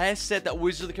 The last set that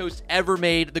Wizards of the Coast ever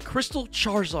made. The Crystal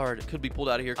Charizard could be pulled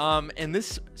out of here. And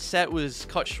this set was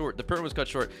cut short. The print was cut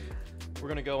short. We're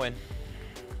gonna go in.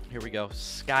 Here we go.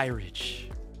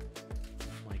 Skyridge.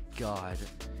 Oh my God.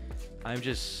 I'm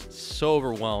just so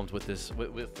overwhelmed with this,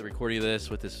 with the recording of this,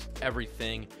 with this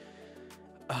everything.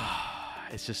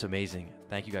 It's just amazing.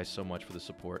 Thank you guys so much for the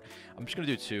support. I'm just going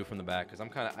to do 2 from the back because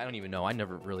I don't even know. I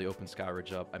never really opened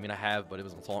Skyridge up. I mean, I have, but it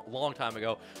was a long time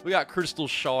ago. We got Crystal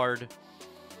Shard.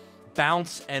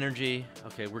 Bounce Energy.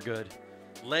 Okay, we're good.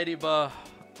 Ladybug.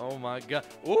 Oh my God.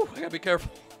 Oh, I got to be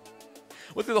careful.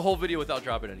 Went through the whole video without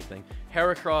dropping anything.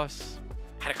 Heracross.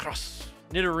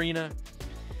 Nidorina.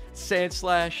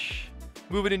 Sandslash.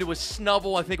 Moving into a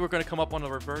Snubble. I think we're going to come up on a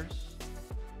reverse.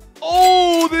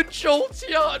 Oh, the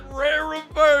Jolteon rare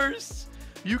reverse.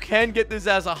 You can get this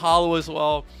as a holo as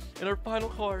well. And our final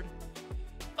card.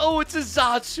 Oh, it's a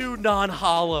Zatsu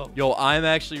non-holo. Yo, I'm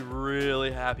actually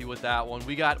really happy with that one.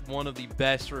 We got one of the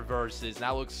best reverses.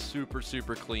 That looks super,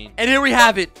 super clean. And here we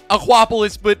have it,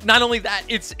 Aquapolis. But not only that,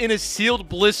 it's in a sealed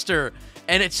blister.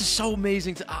 And it's just so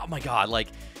amazing. Oh my God, like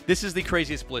this is the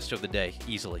craziest blister of the day,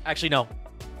 easily. Actually, no.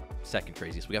 Second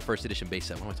craziest. We got first edition base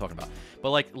set. What am I talking about? But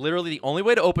like literally the only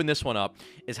way to open this one up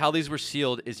is how these were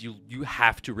sealed is you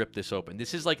have to rip this open.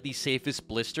 This is like the safest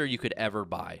blister you could ever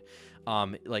buy.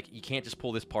 Like you can't just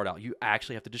pull this part out. You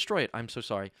actually have to destroy it. I'm so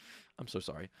sorry. I'm so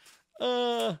sorry.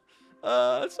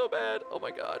 It's so bad. Oh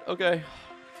my God. Okay.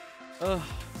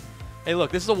 Hey,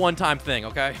 look, this is a one-time thing,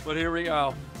 okay? But here we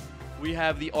go. We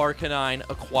have the Arcanine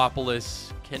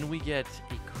Aquapolis. Can we get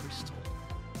a crystal?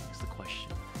 That's the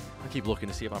question. I keep looking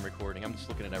to see if I'm recording. I'm just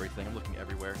looking at everything. I'm looking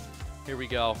everywhere. Here we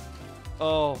go.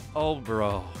 Oh,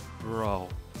 bro.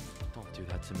 Don't do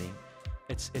that to me.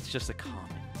 It's just a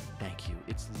common. Thank you.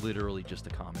 It's literally just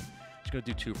a common. Just gonna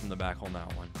do 2 from the back on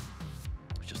that one.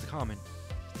 It's just a common.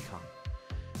 Just a common.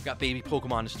 We got baby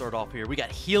Pokemon to start off here. We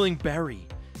got Healing Berry.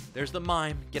 There's the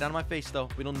mime. Get out of my face, though.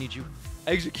 We don't need you.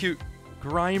 Execute.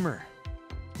 Grimer.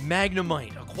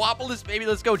 Magnemite. Aquapolis, baby.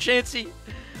 Let's go. Chansey.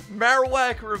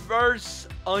 Marowak. Reverse.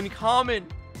 Uncommon.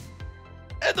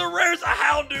 And the rare's a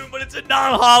Houndoom, but it's a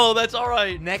non-holo. That's all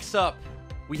right. Next up,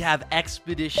 we have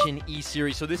Expedition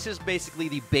E-Series. So this is basically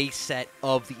the base set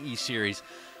of the E-Series.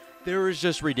 There is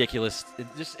just ridiculous.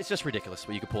 It's just ridiculous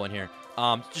what you can pull in here.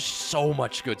 Just so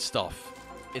much good stuff.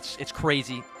 It's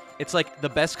crazy. It's like the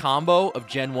best combo of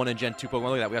Gen 1 and Gen 2 Pokemon.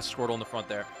 Look at that. We got Squirtle in the front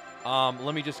there.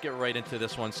 Let me just get right into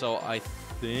this one. So I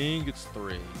think it's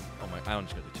 3. Oh my, I'm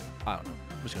just going to do 2. I don't know.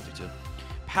 I'm just going to do 2.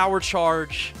 Power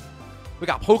Charge. We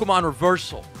got Pokemon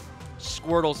Reversal.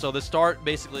 Squirtle. So the start,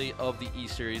 basically, of the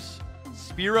E-Series.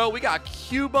 Spearow. We got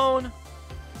Cubone.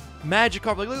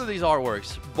 Magikarp. Like, look at these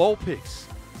artworks. Vulpix.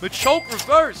 Machoke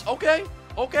Reverse. Okay.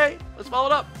 Let's follow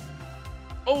it up.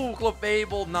 Oh,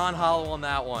 Clefable, non-holo on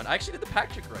that one. I actually did the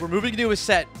pack trick right. We're moving into a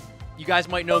set. You guys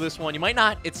might know this one. You might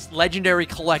not. It's Legendary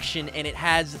Collection, and it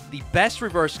has the best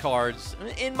reverse cards.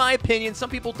 In my opinion, some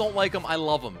people don't like them. I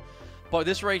love them. But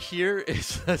this right here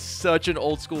is such an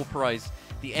old school price.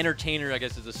 The Entertainer, I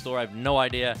guess, is a store. I have no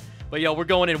idea. But, yo, we're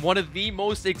going in one of the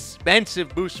most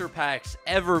expensive booster packs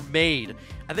ever made.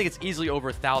 I think it's easily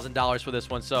over $1,000 for this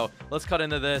one. So let's cut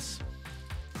into this.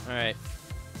 All right.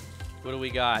 What do we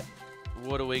got?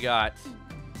 Oh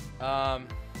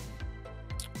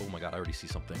my god, I already see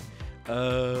something.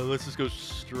 Let's just go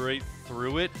straight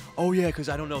through it. Oh yeah, because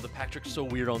I don't know, the pack trick's so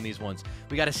weird on these ones.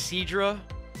 We got a Seadra.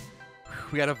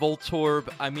 We got a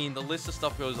Voltorb. I mean, the list of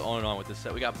stuff goes on and on with this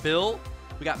set. We got Bill.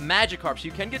 We got Magikarp. So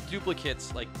you can get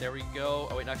duplicates. Like, there we go.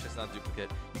 Oh wait, no, actually it's not a duplicate.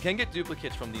 You can get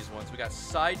duplicates from these ones. We got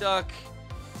Psyduck.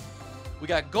 We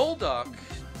got Golduck.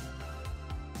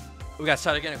 We got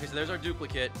Psyduck again. Okay, so there's our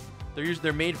duplicate.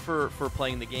 They're made for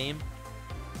playing the game.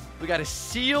 We got a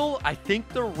Seal. I think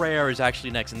the rare is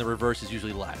actually next, and the reverse is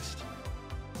usually last.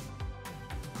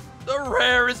 The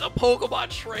rare is a Pokemon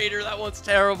Trader. That one's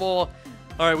terrible.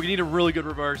 All right, we need a really good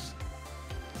reverse.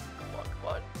 Come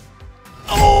on.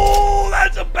 Oh,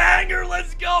 that's a banger.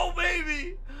 Let's go,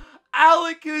 baby.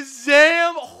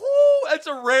 Alakazam. Oh, that's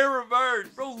a rare reverse.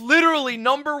 Bro, literally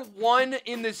 #1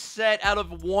 in this set out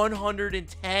of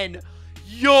 110.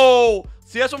 Yo.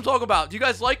 See, that's what I'm talking about. Do you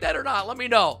guys like that or not? Let me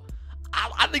know.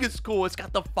 I think it's cool. It's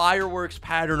got the fireworks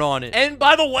pattern on it. And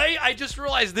by the way, I just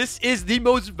realized this is the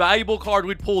most valuable card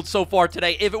we'd pulled so far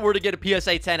today if it were to get a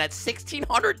PSA 10 at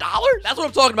 $1,600. That's what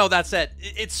I'm talking about with that set.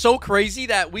 It's so crazy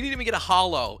that we didn't even get a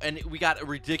holo, and we got a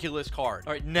ridiculous card.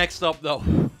 All right, next up, though.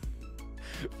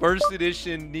 First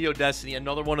edition Neo Destiny,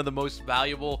 another one of the most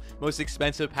valuable, most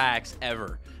expensive packs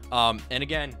ever. And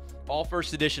again, all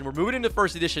first edition. We're moving into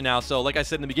first edition now. So like I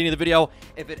said in the beginning of the video,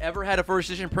 if it ever had a first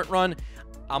edition print run,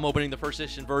 I'm opening the first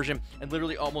edition version, and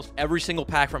literally almost every single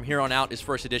pack from here on out is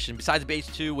first edition, besides base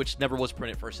 2, which never was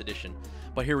printed first edition.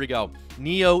 But here we go.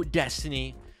 Neo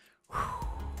Destiny. Whew.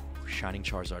 Shining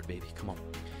Charizard, baby. Come on.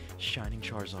 Shining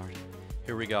Charizard.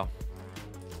 Here we go.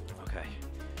 Okay.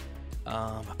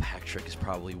 A pack trick is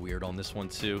probably weird on this one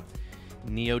too.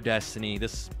 Neo Destiny.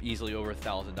 This is easily over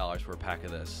 $1,000 for a pack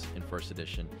of this in first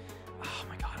edition. Oh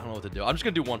my god, I don't know what to do. I'm just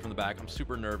gonna do one from the back. I'm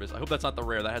super nervous. I hope that's not the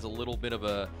rare. That has a little bit of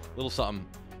a little something.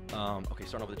 Okay,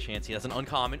 starting off with a Chansey. That's an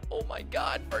uncommon. Oh my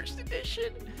god, first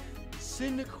edition.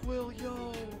 Cyndaquil,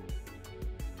 yo.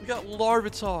 We got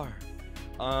Larvitar.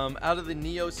 Out of the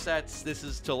Neo sets, this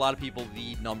is to a lot of people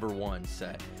the #1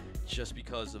 set, just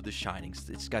because of the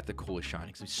shinings. It's got the coolest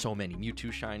shinings. There's so many.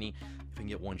 Mewtwo shiny. If I can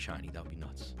get one shiny, that would be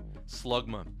nuts.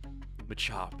 Slugma.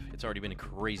 Machop. It's already been a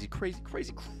crazy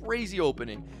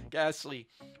opening. Ghastly.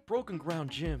 Broken Ground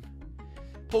Gym.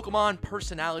 Pokemon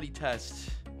Personality Test.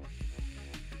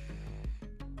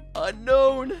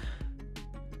 Unknown.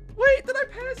 Wait, did I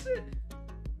pass it?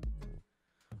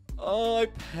 Oh, I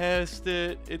passed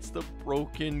it. It's the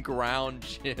Broken Ground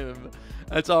Gym.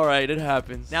 That's alright, it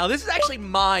happens. Now, this is actually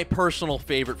my personal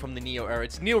favorite from the Neo era.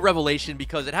 It's Neo Revelation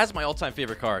because it has my all-time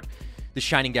favorite card. The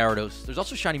Shining Gyarados. There's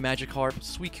also Shiny Magikarp,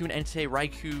 Suicune, Entei,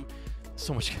 Raikou.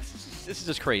 So much. This is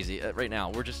just crazy right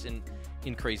now. We're just in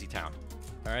crazy town.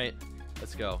 All right,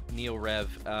 let's go. Neo Rev.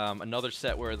 Another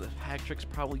set where the hack trick's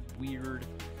probably weird.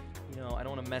 You know, I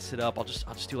don't want to mess it up. I'll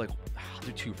just do like, I'll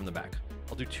do 2 from the back.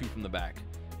 I'll do 2 from the back.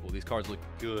 Well, these cards look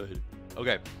good.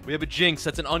 Okay, we have a Jinx.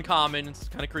 That's an uncommon. It's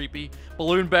kind of creepy.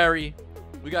 Balloon Berry.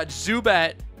 We got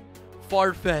Zubat.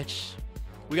 Farfetch.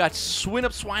 We got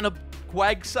Swinub,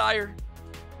 Quagsire.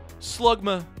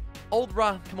 Slugma. Old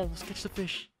rod. Come on, let's catch the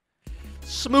fish.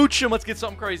 Smooch him. Let's get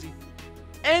something crazy.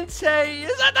 Entei.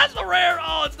 That's the rare.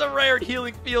 Oh, it's the rare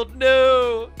Healing Field.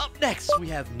 No. Up next, we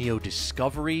have Neo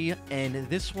Discovery. And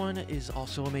this one is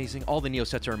also amazing. All the Neo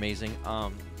sets are amazing.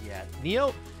 Yeah,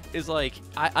 Neo is like,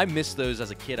 I missed those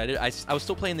as a kid. I was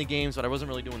still playing the games, but I wasn't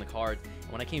really doing the cards.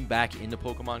 When I came back into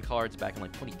Pokemon cards back in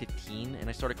like 2015 and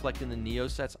I started collecting the Neo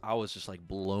sets, I was just like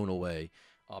blown away.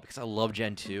 Because I love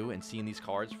Gen 2, and seeing these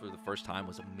cards for the first time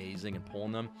was amazing, and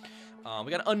pulling them.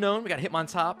 We got Unknown, we got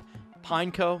Hitmontop,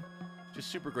 Pineco. Just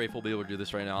super grateful to be able to do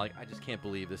this right now. Like, I just can't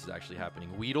believe this is actually happening.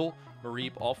 Weedle,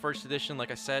 Mareep, all first edition,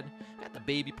 like I said. Got the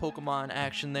baby Pokemon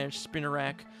action there,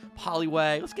 Spinnerack,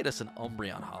 Poliwag. Let's get us an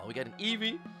Umbreon Holo. We got an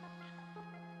Eevee.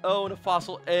 Oh, and a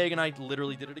Fossil Egg, and I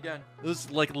literally did it again. This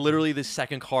is like literally the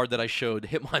second card that I showed.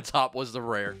 Hitmontop was the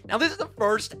rare. Now, this is the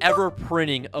first ever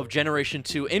printing of Generation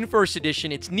 2 in first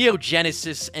edition. It's Neo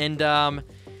Genesis, and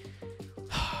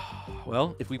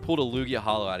well, if we pulled a Lugia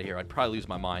Holo out of here, I'd probably lose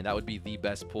my mind. That would be the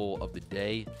best pull of the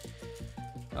day.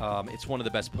 It's one of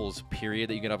the best pulls,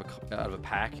 period, that you get out of a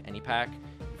pack, any pack.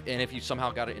 And if you somehow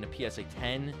got it in a PSA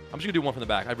 10, I'm just going to do one from the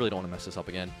back. I really don't want to mess this up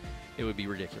again. It would be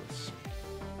ridiculous.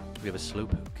 We have a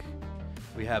Slowpoke.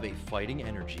 We have a Fighting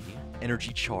Energy,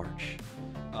 Energy Charge.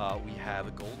 We have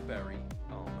a Goldberry.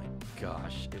 Oh my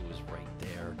gosh, it was right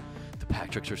there. The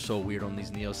pack tricks are so weird on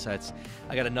these Neo sets.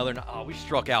 I got another. Oh, we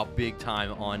struck out big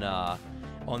time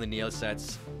on the Neo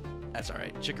sets. That's all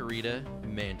right. Chikorita,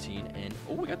 Mantine, and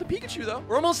oh, we got the Pikachu though.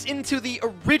 We're almost into the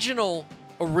original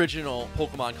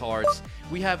Pokemon cards.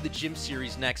 We have the Gym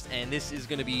series next, and this is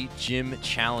going to be Gym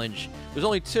Challenge. There's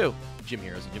only two Gym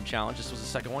Heroes and Gym Challenge. This was the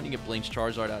second one. You get Blaine's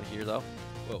Charizard out of here, though.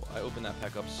 Whoa, I opened that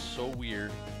pack up so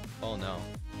weird. Oh, no.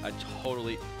 I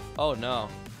totally... Oh, no.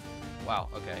 Wow,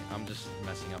 okay. I'm just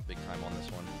messing up big time on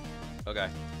this one. Okay.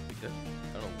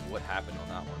 I don't know what happened on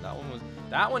that one.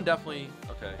 That one definitely...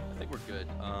 Okay, I think we're good.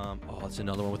 Oh, it's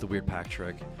another one with a weird pack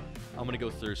trick. I'm going to go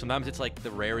through. Sometimes it's like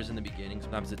the rare is in the beginning.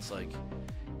 Sometimes it's like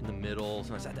in the middle.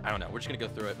 Sometimes I don't know. We're just going to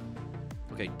go through it.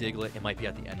 Okay, Diglett. It might be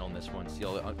at the end on this one. See,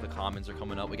 all the commons are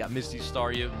coming up. We got Misty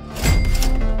Staryu.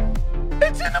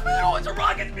 It's in the middle. It's a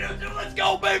Rocket Mewtwo. Let's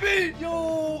go, baby.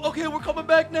 Yo. Okay, we're coming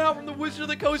back now from the Wizard of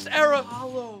the Coast era.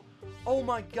 Holo. Oh,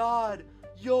 my God.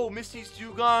 Yo, Misty's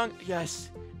Dugong.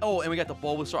 Yes. Oh, and we got the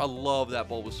Bulbasaur. I love that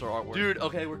Bulbasaur artwork. Dude,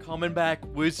 okay, we're coming back.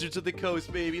 Wizards of the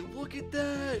Coast, baby. Look at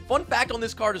that. Fun fact on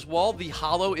this card as well, the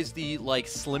Holo is the, like,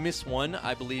 slimmest one,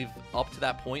 I believe, up to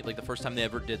that point. Like, the first time they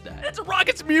ever did that. And it's a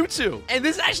Rocket's Mewtwo. And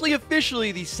this is actually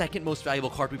officially the second most valuable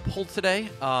card we pulled today.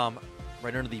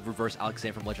 Right under the reverse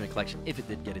Alexander from Legendary Collection, if it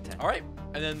did get a 10. All right,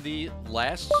 and then the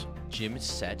last gym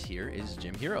set here is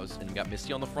Gym Heroes. And we got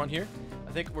Misty on the front here.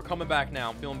 I think we're coming back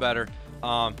now. I'm feeling better.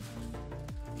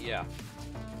 Yeah.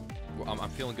 I'm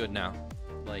feeling good now.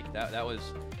 Like, that was...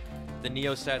 The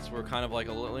Neo sets were kind of like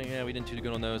a little... Yeah, we didn't do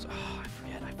good on those. Oh, I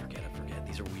forget.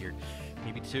 These are weird.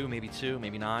 Maybe two,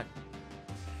 maybe not.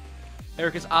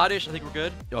 Erica's Oddish, I think we're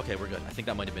good. Okay, we're good. I think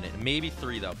that might have been it. Maybe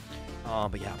 3, though.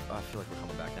 But yeah, I feel like we're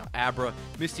coming back now. Abra,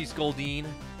 Misty's Goldeen,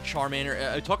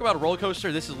 Charmander. Talk about a roller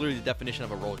coaster. This is literally the definition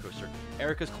of a roller coaster.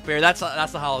 Erica's Bear. That's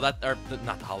the holo. Not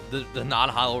the holo. The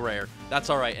non-holo rare. That's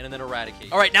all right. And then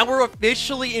Eradicate. All right, now we're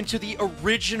officially into the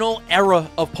original era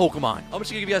of Pokemon. I'm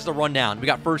just gonna give you guys the rundown. We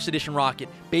got first edition Rocket,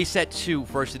 base set 2,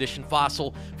 first edition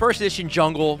Fossil, first edition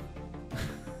Jungle.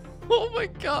 Oh my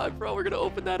God, bro, we're gonna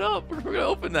open that up. We're gonna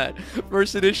open that.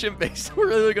 First edition base. We're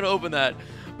really gonna open that.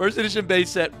 First edition base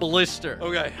set Blister.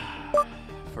 Okay.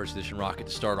 First edition Rocket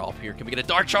to start off here. Can we get a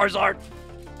Dark Charizard?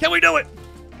 Can we do it?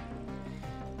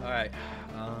 All right.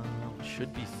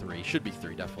 Should be 3. Should be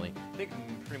 3, definitely. I think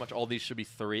pretty much all these should be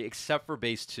 3, except for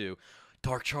base 2.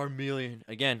 Dark Charmeleon.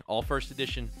 Again, all first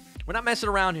edition. We're not messing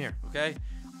around here, okay?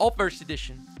 All first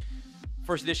edition.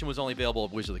 First edition was only available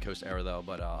at Wizard of the Coast era, though,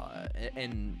 but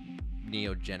and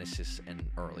Neo Genesis and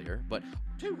earlier. But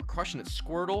dude, we're crushing it.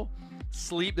 Squirtle,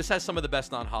 Sleep. This has some of the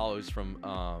best non-holos from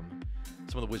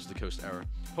some of the Wizard of the Coast era.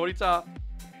 Ponyta.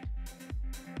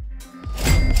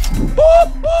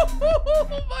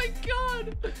 Oh my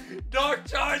God! Dark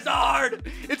Charizard.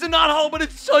 It's a non-holo, but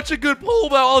it's such a good pull.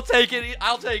 But I'll take it.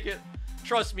 I'll take it.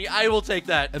 Trust me, I will take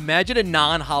that. Imagine a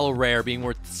non-holo rare being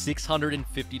worth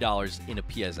 $650 in a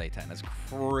PSA 10. That's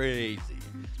crazy.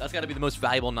 That's got to be the most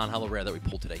valuable non-holo rare that we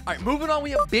pulled today. All right, moving on,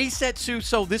 we have base set 2.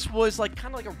 So this was like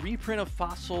kind of like a reprint of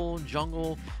Fossil and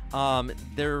Jungle.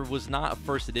 There was not a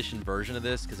first edition version of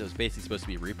this because it was basically supposed to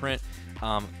be a reprint.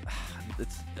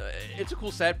 It's a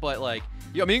cool set, but like,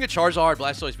 yeah, I mean, you get Charizard,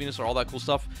 Blastoise, Venusaur, all that cool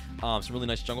stuff. Some really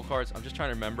nice jungle cards. I'm just trying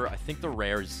to remember. I think the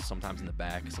rare is sometimes in the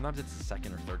back. Sometimes it's the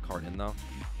second or third card in, though.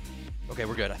 Okay,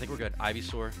 we're good. I think we're good.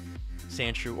 Ivysaur,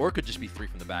 Sandshrew, or it could just be 3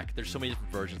 from the back. There's so many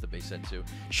different versions of base set too.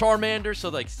 Charmander, so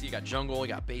like, see, you got Jungle,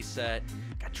 you got base set,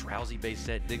 got Drowsy base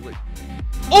set, Diglett.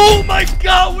 Oh my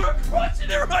god, we're crushing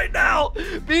it right now!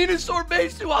 Venusaur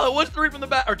base 2 hollow. What's 3 from the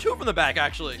back? Or 2 from the back,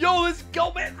 actually. Yo, let's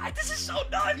go, man. This is so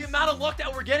nuts. The amount of luck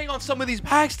that we're getting on some of these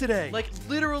packs today. Like,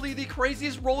 literally the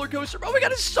craziest roller coaster. Bro, we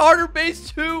got a starter base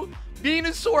 2.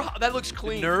 Venusaur, that looks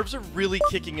clean. The nerves are really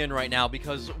kicking in right now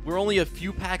because we're only a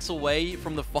few packs away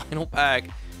from the final pack.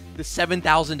 The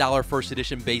 $7,000 first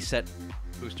edition base set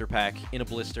booster pack in a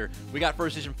blister. We got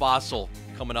first edition Fossil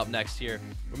coming up next here.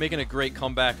 We're making a great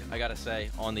comeback, I gotta say,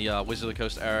 on the Wizard of the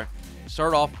Coast era.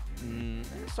 Start off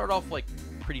like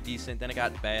pretty decent, then it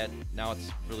got bad. Now it's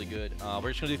really good.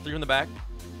 We're just gonna do 3 from the back.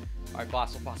 All right,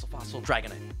 Fossil,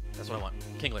 Dragonite. That's what I want.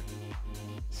 Kingler,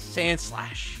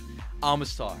 Sandslash,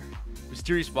 Amistar,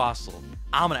 Mysterious Fossil,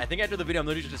 Ammonite. I think after the video, I'm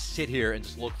literally just sit here and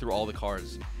just look through all the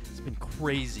cards. It's been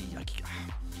crazy.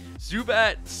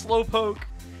 Zubat, Slowpoke,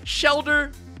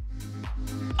 Shelder.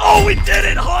 Oh, we did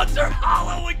it! Haunter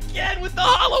Hollow again with the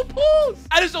Hollow pulls!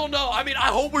 I just don't know. I mean, I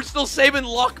hope we're still saving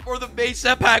luck for the base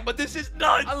set pack, but this is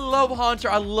nuts! I love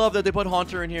Haunter. I love that they put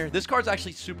Haunter in here. This card's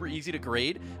actually super easy to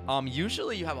grade.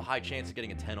 Usually you have a high chance of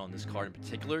getting a 10 on this card in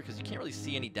particular, because you can't really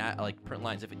see any print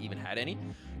lines if it even had any.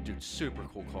 Dude, super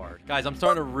cool card. Guys, I'm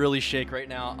starting to really shake right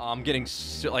now. I'm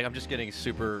just getting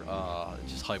super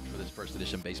just hyped for this first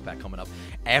edition base pack coming up.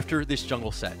 After this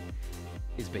jungle set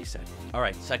is base set. All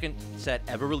right, second set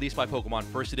ever released by Pokemon,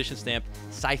 first edition stamped.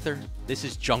 Scyther, this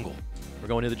is jungle. We're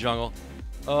going to the jungle.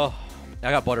 Oh,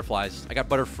 I got butterflies. I got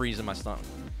Butterfrees in my stomach.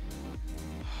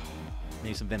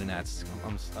 Maybe some Venonats.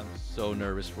 I'm so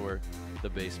nervous for the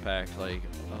base pack. Like,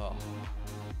 oh,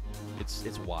 it's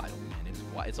wild, man.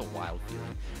 It's a wild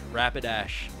feeling.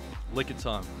 Rapidash,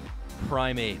 Lickitung,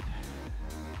 Primeape.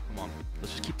 Come on,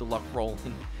 let's just keep the luck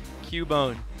rolling.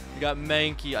 Cubone. We got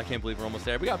Mankey. I can't believe we're almost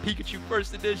there. We got Pikachu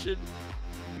first edition.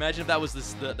 Imagine if that was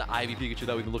the Ivy Pikachu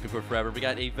that we've been looking for forever. We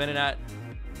got a Venonat,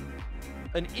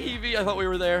 an Eevee. I thought we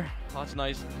were there. Oh, that's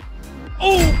nice.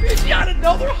 Oh, we got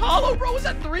another hollow, bro. Was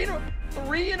that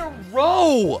 3 in a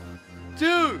row?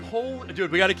 Dude,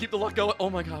 we got to keep the luck going. Oh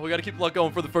my god, we got to keep the luck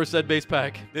going for the first set base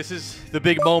pack. This is the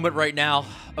big moment right now.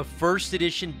 A first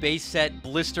edition base set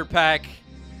blister pack.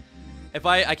 I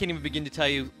can't even begin to tell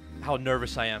you how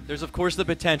nervous I am. There's, of course, the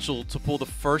potential to pull the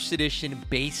first edition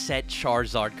base set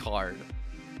Charizard card.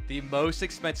 The most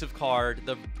expensive card,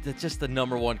 just the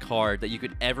 #1 card that you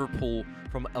could ever pull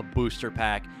from a booster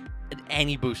pack,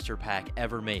 any booster pack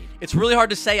ever made. It's really hard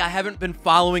to say. I haven't been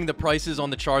following the prices on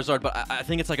the Charizard, but I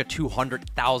think it's like a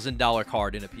 $200,000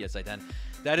 card in a PSA 10.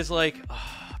 That is like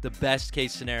the best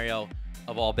case scenario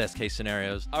of all best case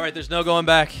scenarios. All right, there's no going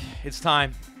back. It's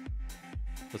time.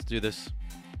 Let's do this.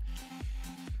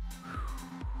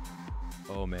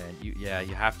 Oh man, you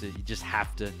just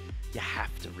have to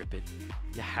rip it.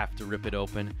 You have to rip it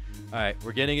open. All right,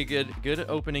 we're getting a good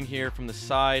opening here from the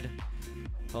side.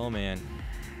 Oh man,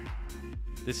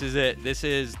 this is it. This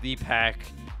is the pack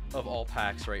of all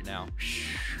packs right now.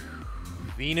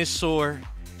 Venusaur,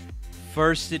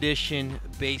 first edition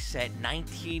base set,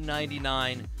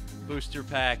 1999 booster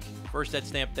pack, first set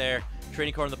stamp there.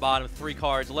 Trading card on the bottom, 3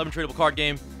 cards, 11 tradable card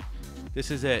game.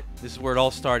 This is it. This is where it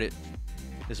all started.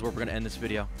 This is where we're going to end this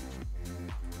video.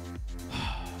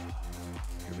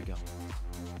 Here we go.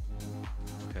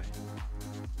 Okay.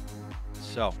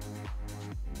 So,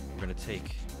 we're going to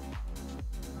take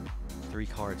 3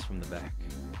 cards from the back.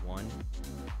 1,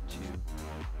 2,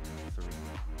 3.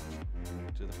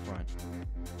 To the front.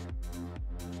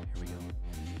 Here we go.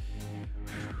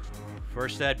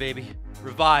 First set, baby.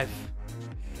 Revive.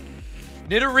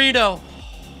 Nidorino.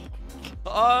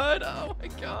 God, oh my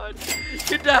god.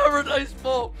 Kadabra, nice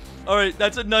pull. Alright,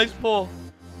 that's a nice pull.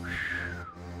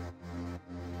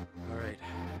 Alright,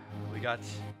 we got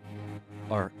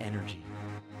our energy.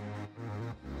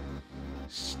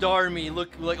 Starmie,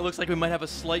 looks like we might have a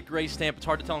slight gray stamp. It's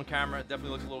hard to tell on camera. It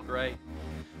definitely looks a little gray.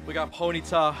 We got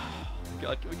Ponyta.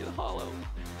 God, can we get a hollow?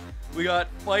 We got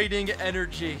Fighting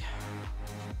Energy.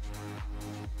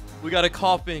 We got a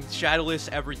Coughing, Shadowless,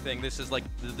 everything. This is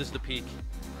the peak.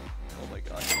 Oh my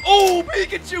god. Oh,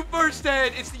 Pikachu first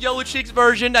head! It's the Yellow Cheeks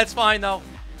version. That's fine, though.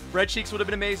 Red Cheeks would have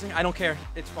been amazing. I don't care.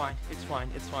 It's fine. It's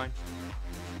fine. It's fine.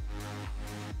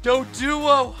 Doduo!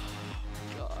 Oh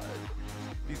my god.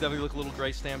 These definitely look a little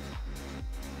gray stamped.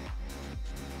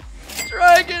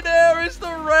 Dragonair is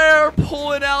the rare,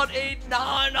 pulling out a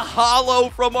non-hollow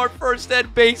from our first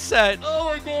head base set. Oh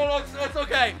my god, that's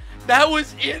okay. That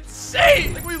was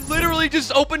insane. Like, we literally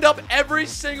just opened up every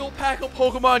single pack of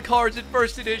Pokemon cards in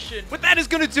first edition. But that is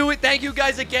going to do it. Thank you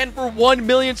guys again for 1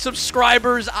 million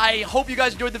subscribers. I hope you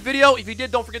guys enjoyed the video. If you did,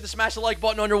 don't forget to smash the like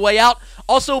button on your way out.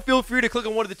 Also, feel free to click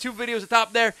on one of the 2 videos at the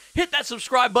top there. Hit that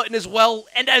subscribe button as well.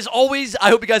 And as always, I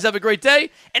hope you guys have a great day,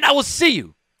 and I will see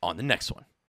you on the next one.